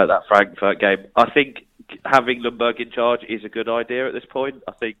at that Frankfurt game. I think having Ljungberg in charge is a good idea at this point.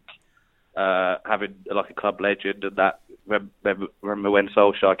 I think having like a club legend and that, remember when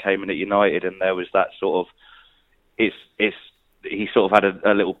Solskjaer came in at United and there was that sort of, he sort of had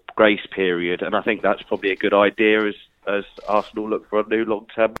a little grace period, and I think that's probably a good idea as Arsenal look for a new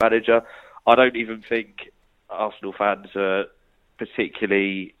long-term manager. I don't even think Arsenal fans are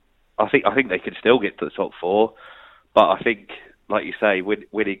particularly. I think they can still get to the top 4, but I think, like you say,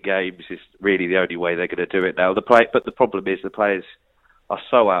 winning games is really the only way they're going to do it now. But the problem is the players are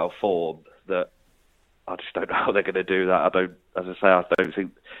so out of form that I just don't know how they're going to do that.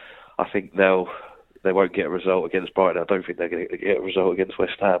 I think they won't get a result against Brighton. I don't think they're going to get a result against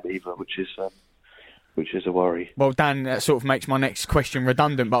West Ham either, which is a worry. Well, Dan, that sort of makes my next question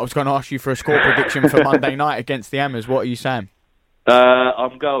redundant, but I was going to ask you for a score prediction for Monday night against the Hammers. What are you saying?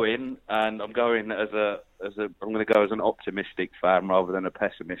 I'm going as I'm going to go as an optimistic fan rather than a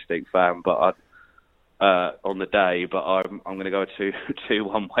pessimistic fan, but on the day. But I'm going to go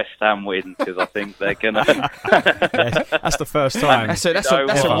 2-1 West Ham win because I think they're going to. Yes, that's the first time. That's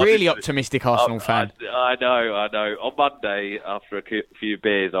a really optimistic Arsenal fan. I know. On Monday, after a few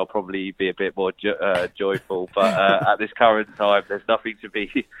beers, I'll probably be a bit more joyful. But at this current time, there's nothing to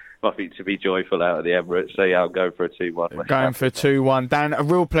be joyful out of the Emirates. So yeah, I'll go for a 2-1. Going for 2-1. Dan, a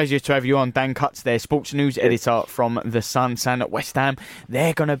real pleasure to have you on. Dan Cutts there, sports news editor from The Sun, saying at West Ham,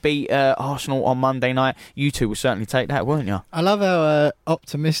 they're going to beat Arsenal on Monday night. You two will certainly take that, won't you? I love how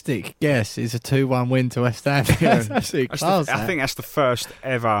optimistic guess is a 2-1 win to West Ham. That's absolutely class. I think that's the first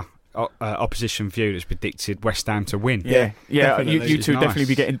ever opposition view that's predicted West Ham to win. Yeah. You two Nice. definitely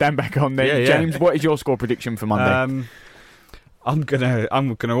be getting Dan back on there. Yeah. James, what is your score prediction for Monday? I'm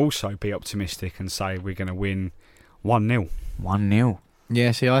gonna also be optimistic and say we're gonna win 1-0. 1-0.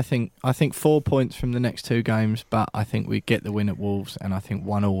 Yeah, see, I think 4 points from the next two games, but I think we get the win at Wolves, and I think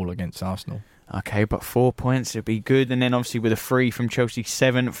 1-1 against Arsenal. Okay, but 4 points would be good. And then obviously with a 3 from Chelsea,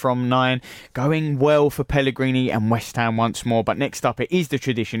 7 from 9. Going well for Pellegrini and West Ham once more. But next up, it is the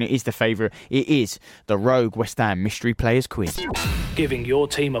tradition, it is the favourite. It is the Rogue West Ham Mystery Players Quiz. Giving your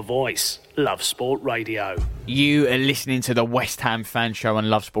team a voice. Love Sport Radio. You are listening to the West Ham Fan Show on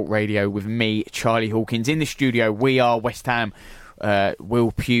Love Sport Radio with me, Charlie Hawkins. In the studio, we are West Ham.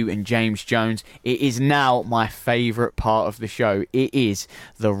 Will Pugh and James Jones. It is now my favourite part of the show. It is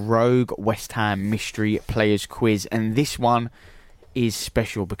the Rogue West Ham Mystery Players Quiz, and this one is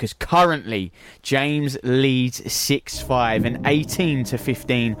special because currently James leads 6-5 and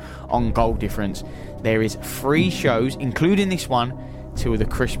 18-15 on goal difference. There is 3 shows, including this one, till the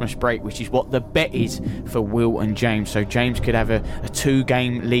Christmas break, which is what the bet is for Will and James. So James could have a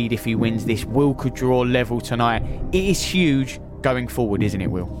 2-game lead if he wins this. Will could draw level tonight. It is huge going forward, isn't it,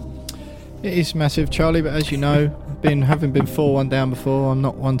 Will? It is massive, Charlie, but as you know, having been 4-1 down before, I'm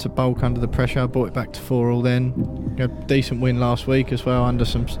not one to bulk under the pressure. I brought it back to 4-4 then. A decent win last week as well, under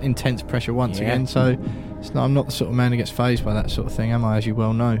some intense pressure once again, so I'm not the sort of man who gets fazed by that sort of thing, am I, as you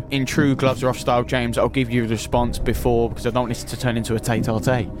well know? In true gloves are off style, James, I'll give you the response before, because I don't want this to turn into a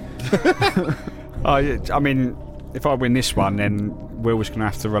tete-a-tete. I mean, if I win this one, then Will was going to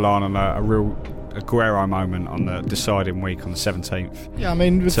have to rely on a real Aguero moment on the deciding week on the 17th. Yeah, I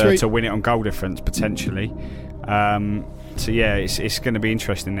mean, to win it on goal difference potentially. So yeah, it's going to be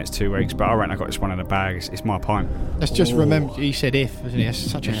interesting the next 2 weeks. But I reckon I got this one in the bag. It's my pint. Let's just remember, he said if, isn't he? It's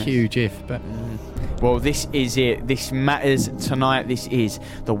such a huge if. But well, this is it. This matters tonight. This is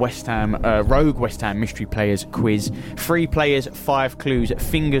the West Ham Rogue West Ham Mystery Players Quiz. 3 players, 5 clues.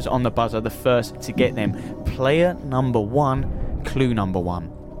 Fingers on the buzzer. The first to get them. Player number 1. Clue number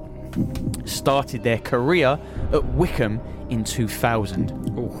 1. Started their career at Wickham in 2000.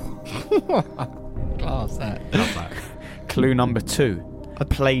 class that. Love that. Clue number 2.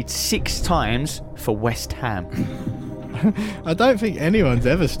 Played 6 times for West Ham. I don't think anyone's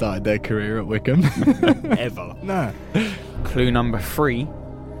ever started their career at Wickham. Ever. No. Clue number 3.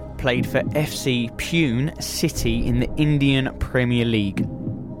 Played for FC Pune City in the Indian Premier League.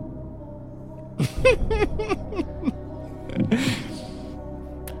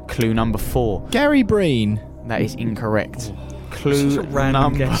 Clue number 4. Gary Breen. That is incorrect. Clue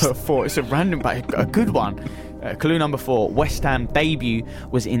number 4. It's a random, but a good one. Clue number 4. West Ham debut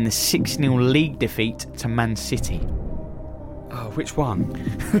was in the 6-0 league defeat to Man City. Oh, which one?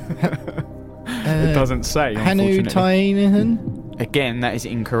 It doesn't say, Hanu unfortunately. Tainahan. Again, that is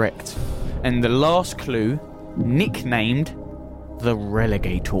incorrect. And the last clue, nicknamed the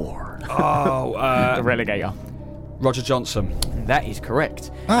Relegator. Oh, The Relegator. Roger Johnson. That is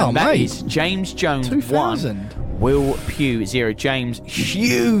correct. Oh, and that mate. is James Jones 2000. 1, Will Pugh 0. James,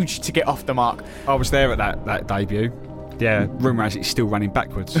 huge to get off the mark. I was there at that debut. Yeah, rumour has it he's still running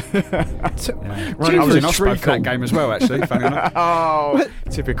backwards. I was in Osprey for that game as well, actually. Funny enough. Oh,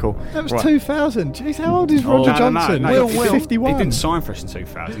 typical. That was Right. 2000. Jeez, how old is Roger Johnson? No, Will, 51. He didn't sign for us in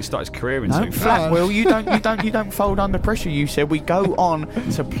 2000. He started his career in No, 2000. flat. Will, you don't fold under pressure. You said we go on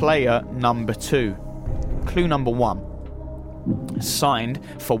to player number 2. Clue number 1. Signed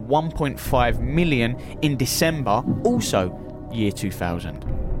for 1.5 million in December, also year 2000.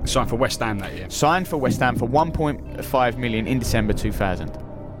 Signed for West Ham that year. Signed for West Ham for 1.5 million in December 2000.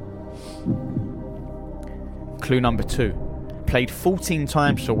 Clue number 2. Played 14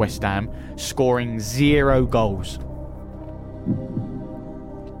 times for West Ham, scoring 0 goals.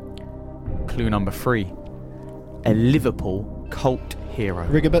 Clue number 3. A Liverpool cult hero.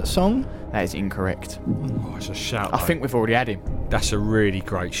 Rigobert Song. That is incorrect. Oh, it's a shout. I think we've already had him. That's a really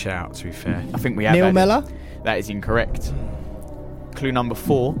great shout, to be fair. I think we have Neil had him. Mellor. That is incorrect. Clue number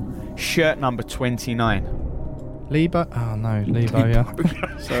 4. Shirt number 29. Lebo. Oh, no. Lebo,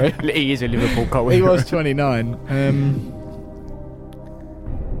 yeah. Sorry. He is a Liverpool cult He hero. was 29.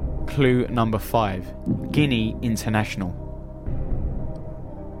 Clue number 5. Guinea international.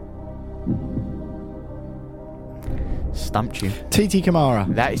 stumped you. Titi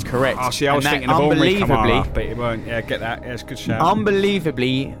Kamara. That is correct. Oh, see, I was And thinking that of Omri unbelievably, Kamara, but it weren't. Yeah, get that. Yeah, it's a good shout.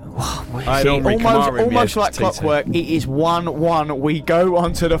 Unbelievably, I had Omri Kamara in the almost edge like to TT. clockwork, it is 1-1. We go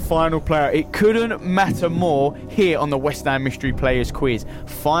on to the final player. It couldn't matter more here on the West Ham Mystery Players Quiz.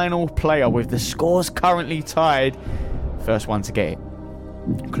 Final player with the scores currently tied. First one to get it.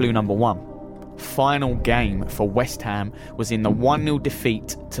 Clue number 1. Final game for West Ham was in the 1-0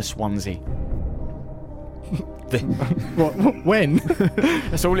 defeat to Swansea. What? When?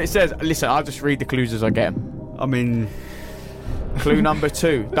 That's all it says. Listen, I'll just read the clues as I get them. I mean, Clue number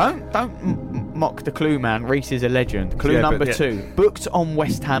 2. Don't mock the clue, man. Reece is a legend. Clue Yeah, number but- 2. Booked on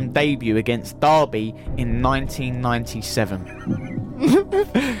West Ham debut against Derby in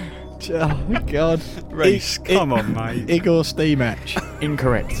 1997. Oh, God. Reece, come on, mate. Igor Stimac.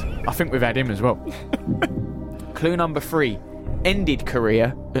 Incorrect. I think we've had him as well. Clue number 3. Ended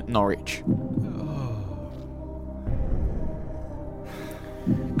career at Norwich.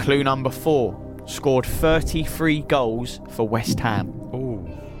 Clue number 4. Scored 33 goals for West Ham. Ooh.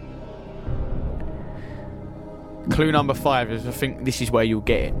 Clue number 5 is, I think this is where you'll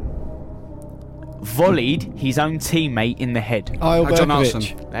get it. Volleyed his own teammate in the head. Isle John Berkovic.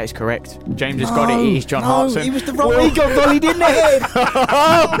 Hartson. That is correct. James has got it. It is John Hartson. he was the wrong Well, he got volleyed in the head.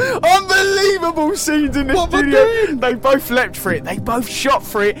 Unbelievable scenes in the studio. They both leapt for it. They both shot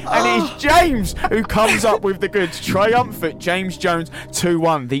for it. And it is James who comes up with the goods. Triumphant James Jones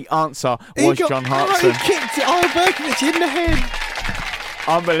 2-1. The answer was John Hartson. He kicked Isle Berkovic in the head.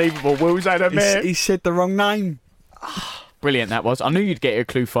 Unbelievable. Will's had a mare. He said the wrong name. Brilliant that was. I knew you'd get a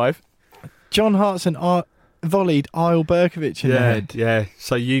clue 5. John Hartson volleyed Isle Berkovic in the head. Yeah.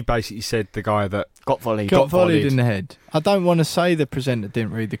 So you basically said the guy that Got volleyed. Got volleyed volleyed. in the head. I don't want to say the presenter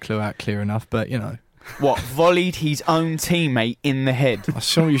didn't read the clue out clear enough, but you know. What? Volleyed his own teammate in the head. I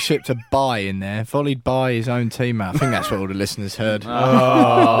saw you shipped a by in there. Volleyed by his own teammate. I think that's what all the listeners heard. Oh,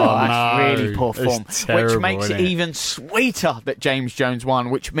 that's no. really poor It's form. terrible, Which makes it isn't it? even sweeter that James Jones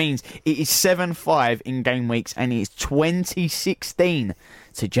won, which means it is 7-5 in game weeks and it is 2016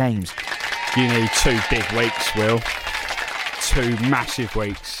 to James. you need 2 big weeks, Will. 2 massive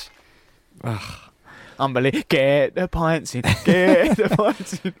weeks. Unbelievable. Get the pints in. Get the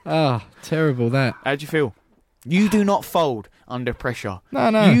pints in. Ah, terrible that. How do you feel? You do not fold under pressure.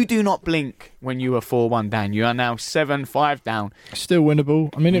 No. You do not blink when you are 4-1 down. You are now 7-5 down. Still winnable.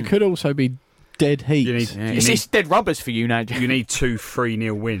 I mean, it could also be dead heat. You need- Yeah, You it's, need- it's dead rubbers for you now, James. You need 2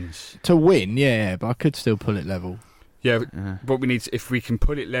 3-0 wins. To win, yeah, but I could still pull it level. Yeah, but we need, if we can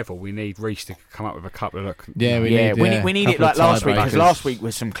put it level, we need Reece to come up with a couple of Yeah, we Yeah, need, we need it couple like of last week, because tiebreakers. last week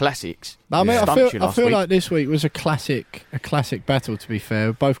was some classics. I mean, Stumped you I last feel week. like this week was a classic battle. To be fair,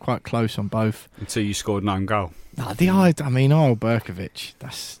 we're both quite close on both. until you scored an own goal. I mean, Isle Berkovic.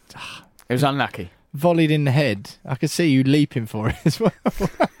 That's It was unlucky. volleyed in the head. I could see you leaping for it as well.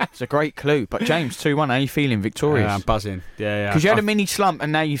 It's a great clue. But James, 2-1, how are you feeling? Yeah, Victorious? I'm buzzing. Yeah. Because you had a mini slump and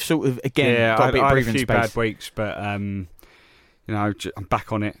now you've sort of, again, got a bit of I had a breathing few space. bad weeks, but you know, I'm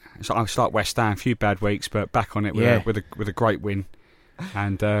back on it. So I start West Ham, a few bad weeks, but back on it with a great win,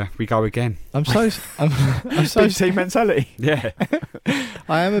 and we go again. I'm so Big team mentality. Yeah,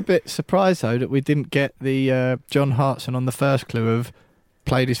 I am a bit surprised though that we didn't get the John Hartson on the first clue of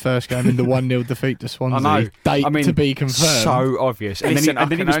played his first game in the 1-0 defeat to Swansea. I know. Date I mean, to be confirmed. so obvious. And Listen, I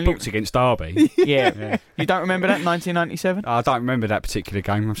then he can was only- booked against Derby. Yeah. You don't remember that, 1997? I don't remember that particular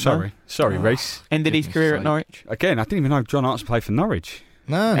game. I'm sorry. Sorry, Reece. Ended his goodness career at sake. Norwich. Again, I didn't even know John Hartson played for Norwich.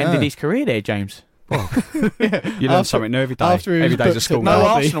 no. Ended his career there, James. You learn After- something new every day. after he was Every day's a booked school. at No Derby.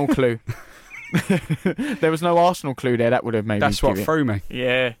 Arsenal clue. There was no Arsenal clue there. That would have made That's me what give it. threw me.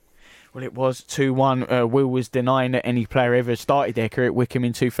 Yeah. Well, it was 2-1. Will was denying that any player ever started their career at Wickham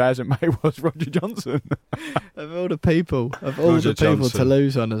in 2000, but it was Roger Johnson. Of all the people, Roger to Johnson.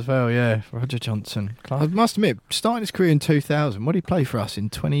 lose on as well, yeah. Roger Johnson. I must admit, starting his career in 2000, what did he play for us in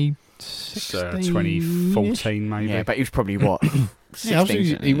 2016? 2014 maybe. Yeah, but he was probably what? Yeah,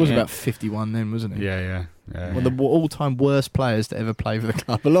 16, he was yeah. about 51 then, wasn't he? Yeah. One of the all-time worst players to ever play for the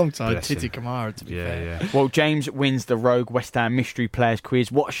club, alongside Bless him. Titi Kamara, to be fair. Yeah. Well, James wins the Rogue West Ham Mystery Players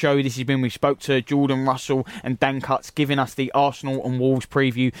Quiz. What a show this has been. We spoke to Jordan Russell and Dan Cutts, giving us the Arsenal and Wolves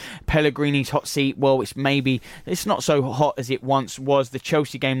preview. Pellegrini's hot seat, well, it's not so hot as it once was. The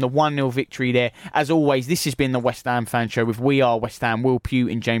Chelsea game, the 1-0 victory there. As always, this has been the West Ham Fan Show with We Are West Ham, Will Pugh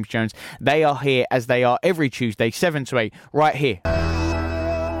and James Jones. They are here as they are every Tuesday, 7 to 8, right here.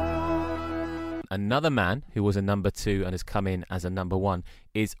 Another man who was a number 2 and has come in as a number 1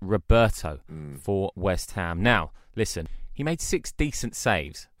 is Roberto for West Ham. Now, listen, he made 6 decent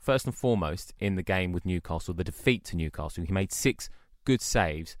saves. First and foremost, in the game with Newcastle, the defeat to Newcastle, he made 6 good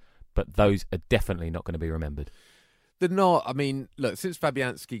saves, but those are definitely not going to be remembered. They're not. I mean, look, since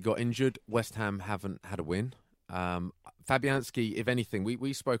Fabianski got injured, West Ham haven't had a win. Fabianski, if anything,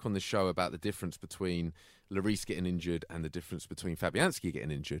 we spoke on the show about the difference between Lloris getting injured and the difference between Fabianski getting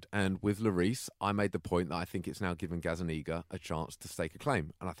injured. And with Lloris, I made the point that I think it's now given Gazzaniga a chance to stake a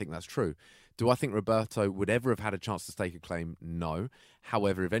claim. And I think that's true. Do I think Roberto would ever have had a chance to stake a claim? No.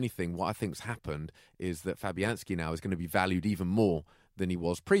 However, if anything, what I think's happened is that Fabianski now is going to be valued even more than he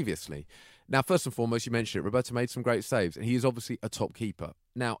was previously. Now, first and foremost, you mentioned it, Roberto made some great saves, and he is obviously a top keeper.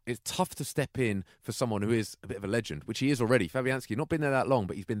 Now, it's tough to step in for someone who is a bit of a legend, which he is already. Fabianski, not been there that long,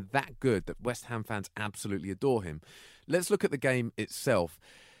 but he's been that good that West Ham fans absolutely adore him. Let's look at the game itself.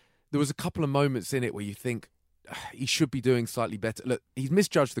 There was a couple of moments in it where you think, he should be doing slightly better. Look, he's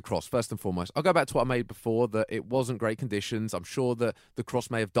misjudged the cross, first and foremost. I'll go back to what I made before, that it wasn't great conditions. I'm sure that the cross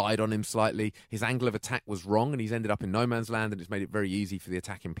may have died on him slightly. His angle of attack was wrong, and he's ended up in no man's land, and it's made it very easy for the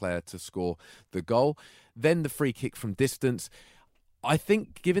attacking player to score the goal. Then the free kick from distance. I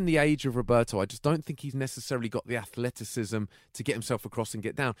think, given the age of Roberto, I just don't think he's necessarily got the athleticism to get himself across and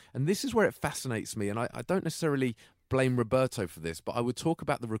get down. And this is where it fascinates me, and I don't necessarily blame Roberto for this, but I would talk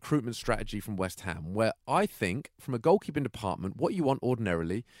about the recruitment strategy from West Ham, where I think, from a goalkeeping department, what you want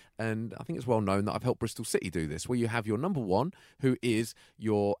ordinarily, and I think it's well known that I've helped Bristol City do this, where you have your number one, who is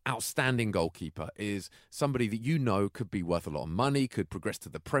your outstanding goalkeeper, is somebody that you know could be worth a lot of money, could progress to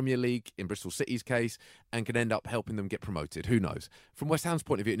the Premier League, in Bristol City's case, and could end up helping them get promoted. Who knows? From West Ham's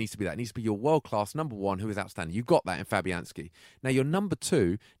point of view, it needs to be that. It needs to be your world-class number one who is outstanding. You've got that in Fabianski. Now, your number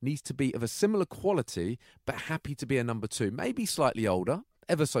two needs to be of a similar quality, but happy to be a number two, maybe slightly older,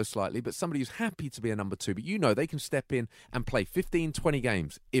 ever so slightly, but somebody who's happy to be a number two, but you know they can step in and play 15, 20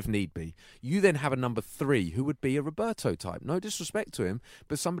 games if need be. You then have a number three who would be a Roberto type. No disrespect to him,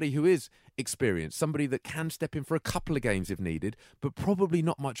 but somebody who is experienced, somebody that can step in for a couple of games if needed, but probably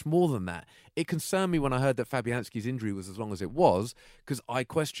not much more than that. It concerned me when I heard that Fabianski's injury was as long as it was, because I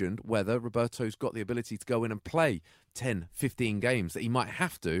questioned whether Roberto's got the ability to go in and play 10, 15 games, that he might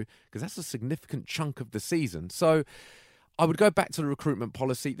have to, because that's a significant chunk of the season. So I would go back to the recruitment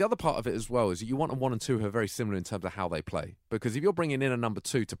policy. The other part of it as well is that you want a 1 and 2 who are very similar in terms of how they play. Because if you're bringing in a number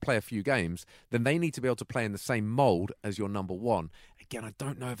 2 to play a few games, then they need to be able to play in the same mould as your number 1. Again, I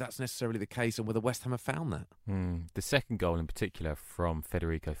don't know if that's necessarily the case and whether West Ham have found that. The second goal in particular from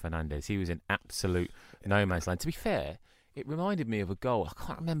Federico Fernandez, he was in absolute no man's land. To be fair, it reminded me of a goal. I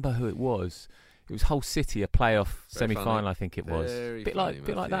can't remember who it was. It was Hull City, a playoff semi-final, I think it was. Bit like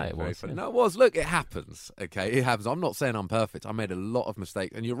that it was. Yeah. No, it was. Look, it happens. Okay, it happens. I'm not saying I'm perfect. I made a lot of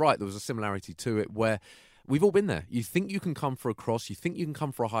mistakes. And you're right, there was a similarity to it where we've all been there. You think you can come for a cross. You think you can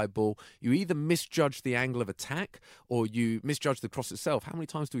come for a high ball. You either misjudge the angle of attack or you misjudge the cross itself. How many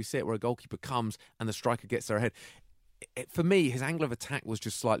times do we see it where a goalkeeper comes and the striker gets there ahead? For me, his angle of attack was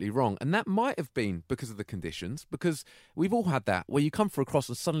just slightly wrong. And that might have been because of the conditions, because we've all had that, where you come for a cross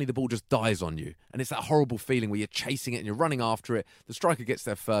and suddenly the ball just dies on you. And it's that horrible feeling where you're chasing it and you're running after it. The striker gets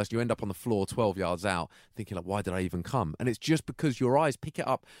there first. You end up on the floor 12 yards out thinking, like, why did I even come? And it's just because your eyes pick it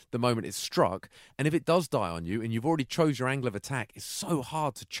up the moment it's struck. And if it does die on you and you've already chose your angle of attack, it's so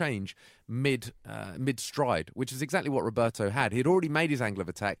hard to change mid-stride, which is exactly what Roberto had. He had already made his angle of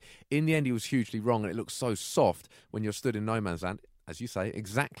attack. In the end, he was hugely wrong, and it looks so soft when you're stood in no man's land. As you say,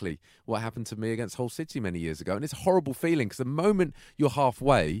 exactly what happened to me against Hull City many years ago. And it's a horrible feeling, because the moment you're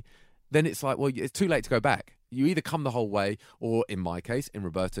halfway, then it's like, well, it's too late to go back. You either come the whole way, or in my case, in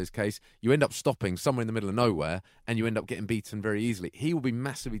Roberto's case, you end up stopping somewhere in the middle of nowhere and you end up getting beaten very easily. He will be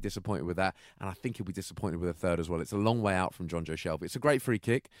massively disappointed with that, and I think he'll be disappointed with a third as well. It's a long way out from Jonjo Shelvey. It's a great free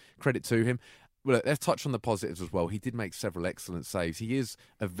kick. Credit to him. Well, let's touch on the positives as well. He did make several excellent saves. He is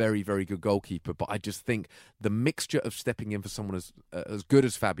a very, very good goalkeeper, but I just think the mixture of stepping in for someone as good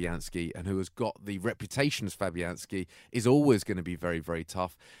as Fabianski and who has got the reputation as Fabianski is always going to be very, very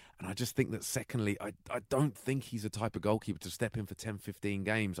tough. And I just think that, secondly, I don't think he's a type of goalkeeper to step in for 10, 15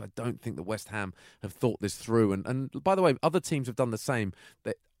 games. I don't think that West Ham have thought this through. And by the way, other teams have done the same.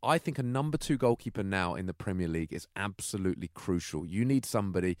 I think a number 2 goalkeeper now in the Premier League is absolutely crucial. You need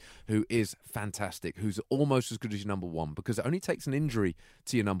somebody who is fantastic, who's almost as good as your number 1, because it only takes an injury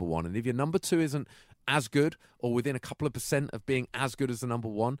to your number 1. And if your number 2 isn't as good or within a couple of % of being as good as the number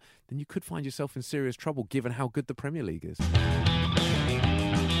 1, then you could find yourself in serious trouble given how good the Premier League is.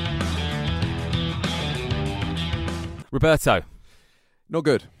 Roberto. Not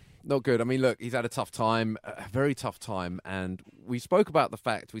good. Not good. I mean, look, he's had a tough time, a very tough time. And we spoke about the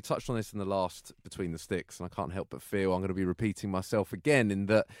fact, we touched on this in the last Between the Sticks, and I can't help but feel I'm going to be repeating myself again in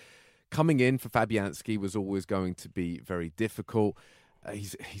that coming in for Fabianski was always going to be very difficult.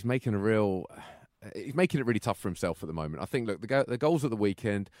 He's making a real he's making it really tough for himself at the moment. I think, look, the goals at the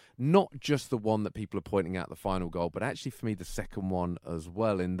weekend, not just the one that people are pointing out, the final goal, but actually for me the second one as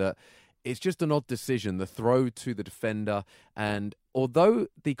well, in that it's just an odd decision, the throw to the defender. And although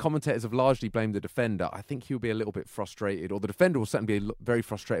the commentators have largely blamed the defender, I think he'll be a little bit frustrated, or the defender will certainly be very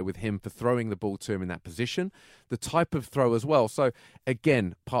frustrated with him for throwing the ball to him in that position. The type of throw as well. So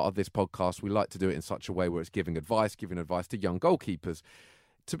again, part of this podcast, we like to do it in such a way where it's giving advice to young goalkeepers.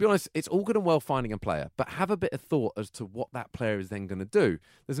 To be honest, it's all good and well finding a player, but have a bit of thought as to what that player is then going to do.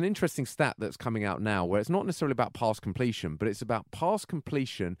 There's an interesting stat that's coming out now where it's not necessarily about pass completion, but it's about pass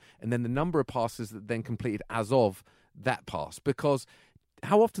completion and then the number of passes that then completed as of that pass. Because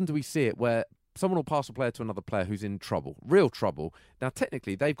how often do we see it where someone will pass a player to another player who's in trouble, real trouble. Now,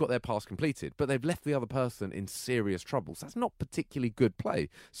 technically, they've got their pass completed, but they've left the other person in serious trouble. So that's not particularly good play.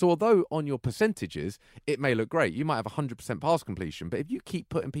 So although on your percentages, it may look great, you might have 100% pass completion, but if you keep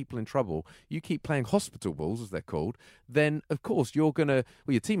putting people in trouble, you keep playing hospital balls, as they're called, then, of course, your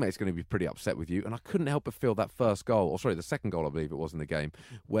teammate's going to be pretty upset with you. And I couldn't help but feel that the second goal, I believe it was in the game,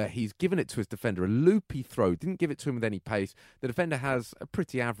 where he's given it to his defender, a loopy throw, didn't give it to him with any pace. The defender has a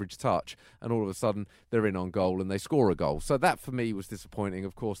pretty average touch, and all of a sudden they're in on goal and they score a goal. So that for me was disappointing.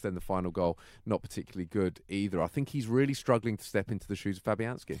 Of course, then the final goal, not particularly good either. I think he's really struggling to step into the shoes of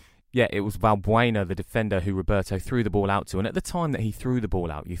Fabianski. Yeah, it was Valbuena, the defender, who Roberto threw the ball out to. And at the time that he threw the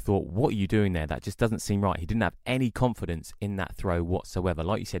ball out, you thought, what are you doing there? That just doesn't seem right. He didn't have any confidence in that throw whatsoever.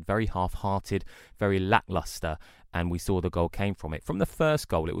 Like you said, very half-hearted, very lacklustre. And we saw the goal came from it. From the first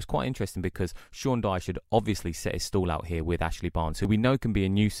goal, it was quite interesting because Sean Dyche had obviously set his stall out here with Ashley Barnes, who we know can be a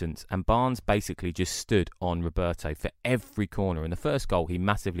nuisance. And Barnes basically just stood on Roberto for every corner. In the first goal, he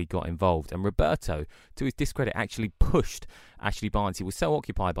massively got involved. And Roberto, to his discredit, actually pushed Ashley Barnes. He was so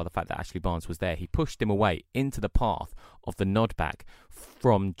occupied by the fact that Ashley Barnes was there. He pushed him away into the path of the nod back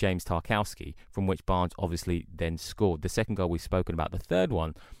from James Tarkowski, from which Barnes obviously then scored. The second goal we've spoken about. The third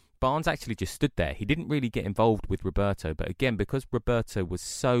one, Barnes actually just stood there. He didn't really get involved with Roberto, but again, because Roberto was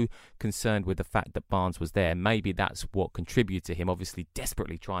so concerned with the fact that Barnes was there, maybe that's what contributed to him obviously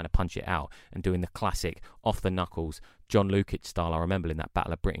desperately trying to punch it out and doing the classic off-the-knuckles John Lukic style. I remember in that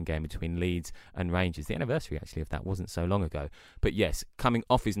Battle of Britain game between Leeds and Rangers. The anniversary, actually, of that wasn't so long ago. But yes, coming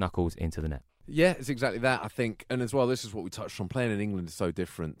off his knuckles into the net. Yeah, it's exactly that, I think. And as well, this is what we touched on. Playing in England is so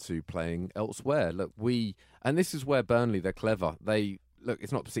different to playing elsewhere. Look, and this is where Burnley, they're clever. Look,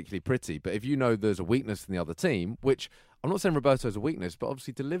 it's not particularly pretty, but if you know there's a weakness in the other team, which I'm not saying Roberto's a weakness, but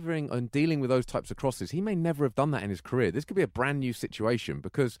obviously delivering and dealing with those types of crosses, he may never have done that in his career. This could be a brand new situation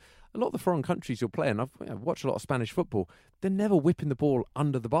because a lot of the foreign countries you'll play, and I've watched a lot of Spanish football, they're never whipping the ball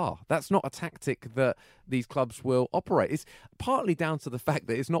under the bar. That's not a tactic that these clubs will operate. It's partly down to the fact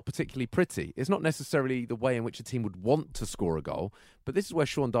that it's not particularly pretty. It's not necessarily the way in which a team would want to score a goal, but this is where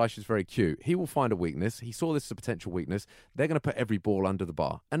Sean Dyche is very cute. He will find a weakness. He saw this as a potential weakness. They're going to put every ball under the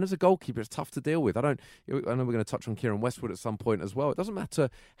bar. And as a goalkeeper, it's tough to deal with. I know we're going to touch on Kieran Westwood at some point as well. It doesn't matter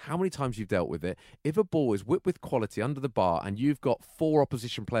how many times you've dealt with it. If a ball is whipped with quality under the bar and you've got 4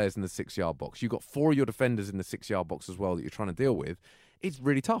 opposition players in the 6-yard box, you've got 4 of your defenders in the 6-yard box as well that you're trying to deal with, it's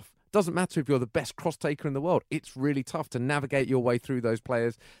really tough. Doesn't matter if you're the best cross taker in the world. It's really tough to navigate your way through those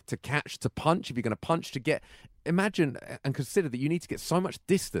players, to catch, to punch. If you're going to punch, to get... Imagine and consider that you need to get so much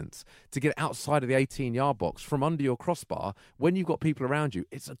distance to get outside of the 18-yard box from under your crossbar when you've got people around you.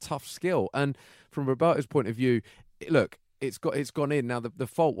 It's a tough skill. And from Roberto's point of view, look, it's gone in. Now, the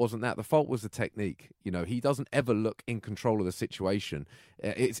fault wasn't that. The fault was the technique. You know, he doesn't ever look in control of the situation.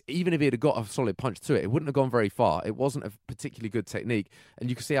 Even if he had got a solid punch to it, it wouldn't have gone very far. It wasn't a particularly good technique. And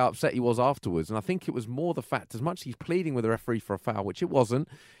you can see how upset he was afterwards. And I think it was more the fact, as much as he's pleading with the referee for a foul, which it wasn't,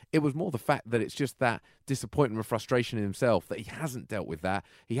 it was more the fact that it's just that disappointment and frustration in himself that he hasn't dealt with that.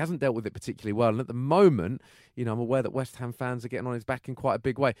 He hasn't dealt with it particularly well. And at the moment, you know, I'm aware that West Ham fans are getting on his back in quite a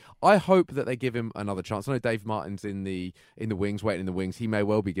big way. I hope that they give him another chance. I know Dave Martin's in the wings, waiting in the wings. He may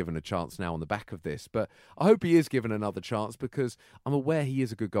well be given a chance now on the back of this. But I hope he is given another chance because I'm aware he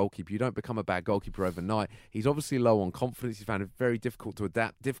is a good goalkeeper. You don't become a bad goalkeeper overnight. He's obviously low on confidence. He's found it very difficult to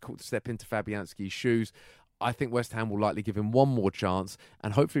adapt, difficult to step into Fabianski's shoes. I think West Ham will likely give him one more chance,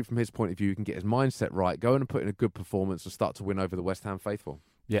 and hopefully from his point of view, he can get his mindset right, go in and put in a good performance and start to win over the West Ham faithful.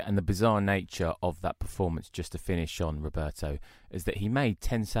 Yeah, and the bizarre nature of that performance, just to finish on, Roberto, is that he made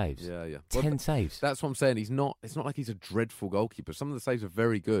 10 saves. Yeah. 10 saves. That's what I'm saying. It's not like he's a dreadful goalkeeper. Some of the saves are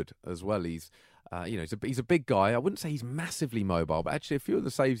very good as well. He's a big guy. I wouldn't say he's massively mobile, but actually a few of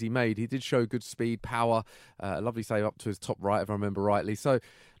the saves he made, he did show good speed, power, a lovely save up to his top right, if I remember rightly. So,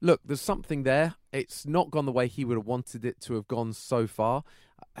 look, there's something there. It's not gone the way he would have wanted it to have gone so far.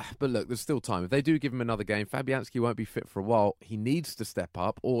 But look, there's still time. If they do give him another game, Fabianski won't be fit for a while. He needs to step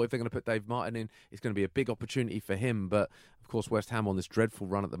up. Or if they're going to put Dave Martin in, it's going to be a big opportunity for him. But, of course, West Ham on this dreadful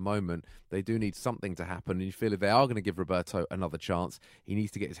run at the moment, they do need something to happen. And you feel if they are going to give Roberto another chance, he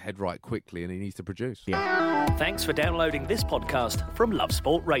needs to get his head right quickly and he needs to produce. Thanks for downloading this podcast from Love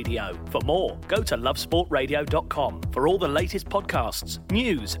Sport Radio. For more, go to lovesportradio.com for all the latest podcasts,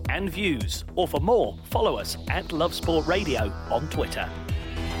 news and views. Or for more, follow us at Love Sport Radio on Twitter.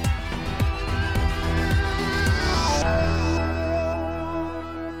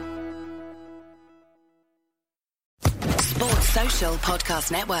 Sports Social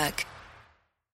Podcast Network.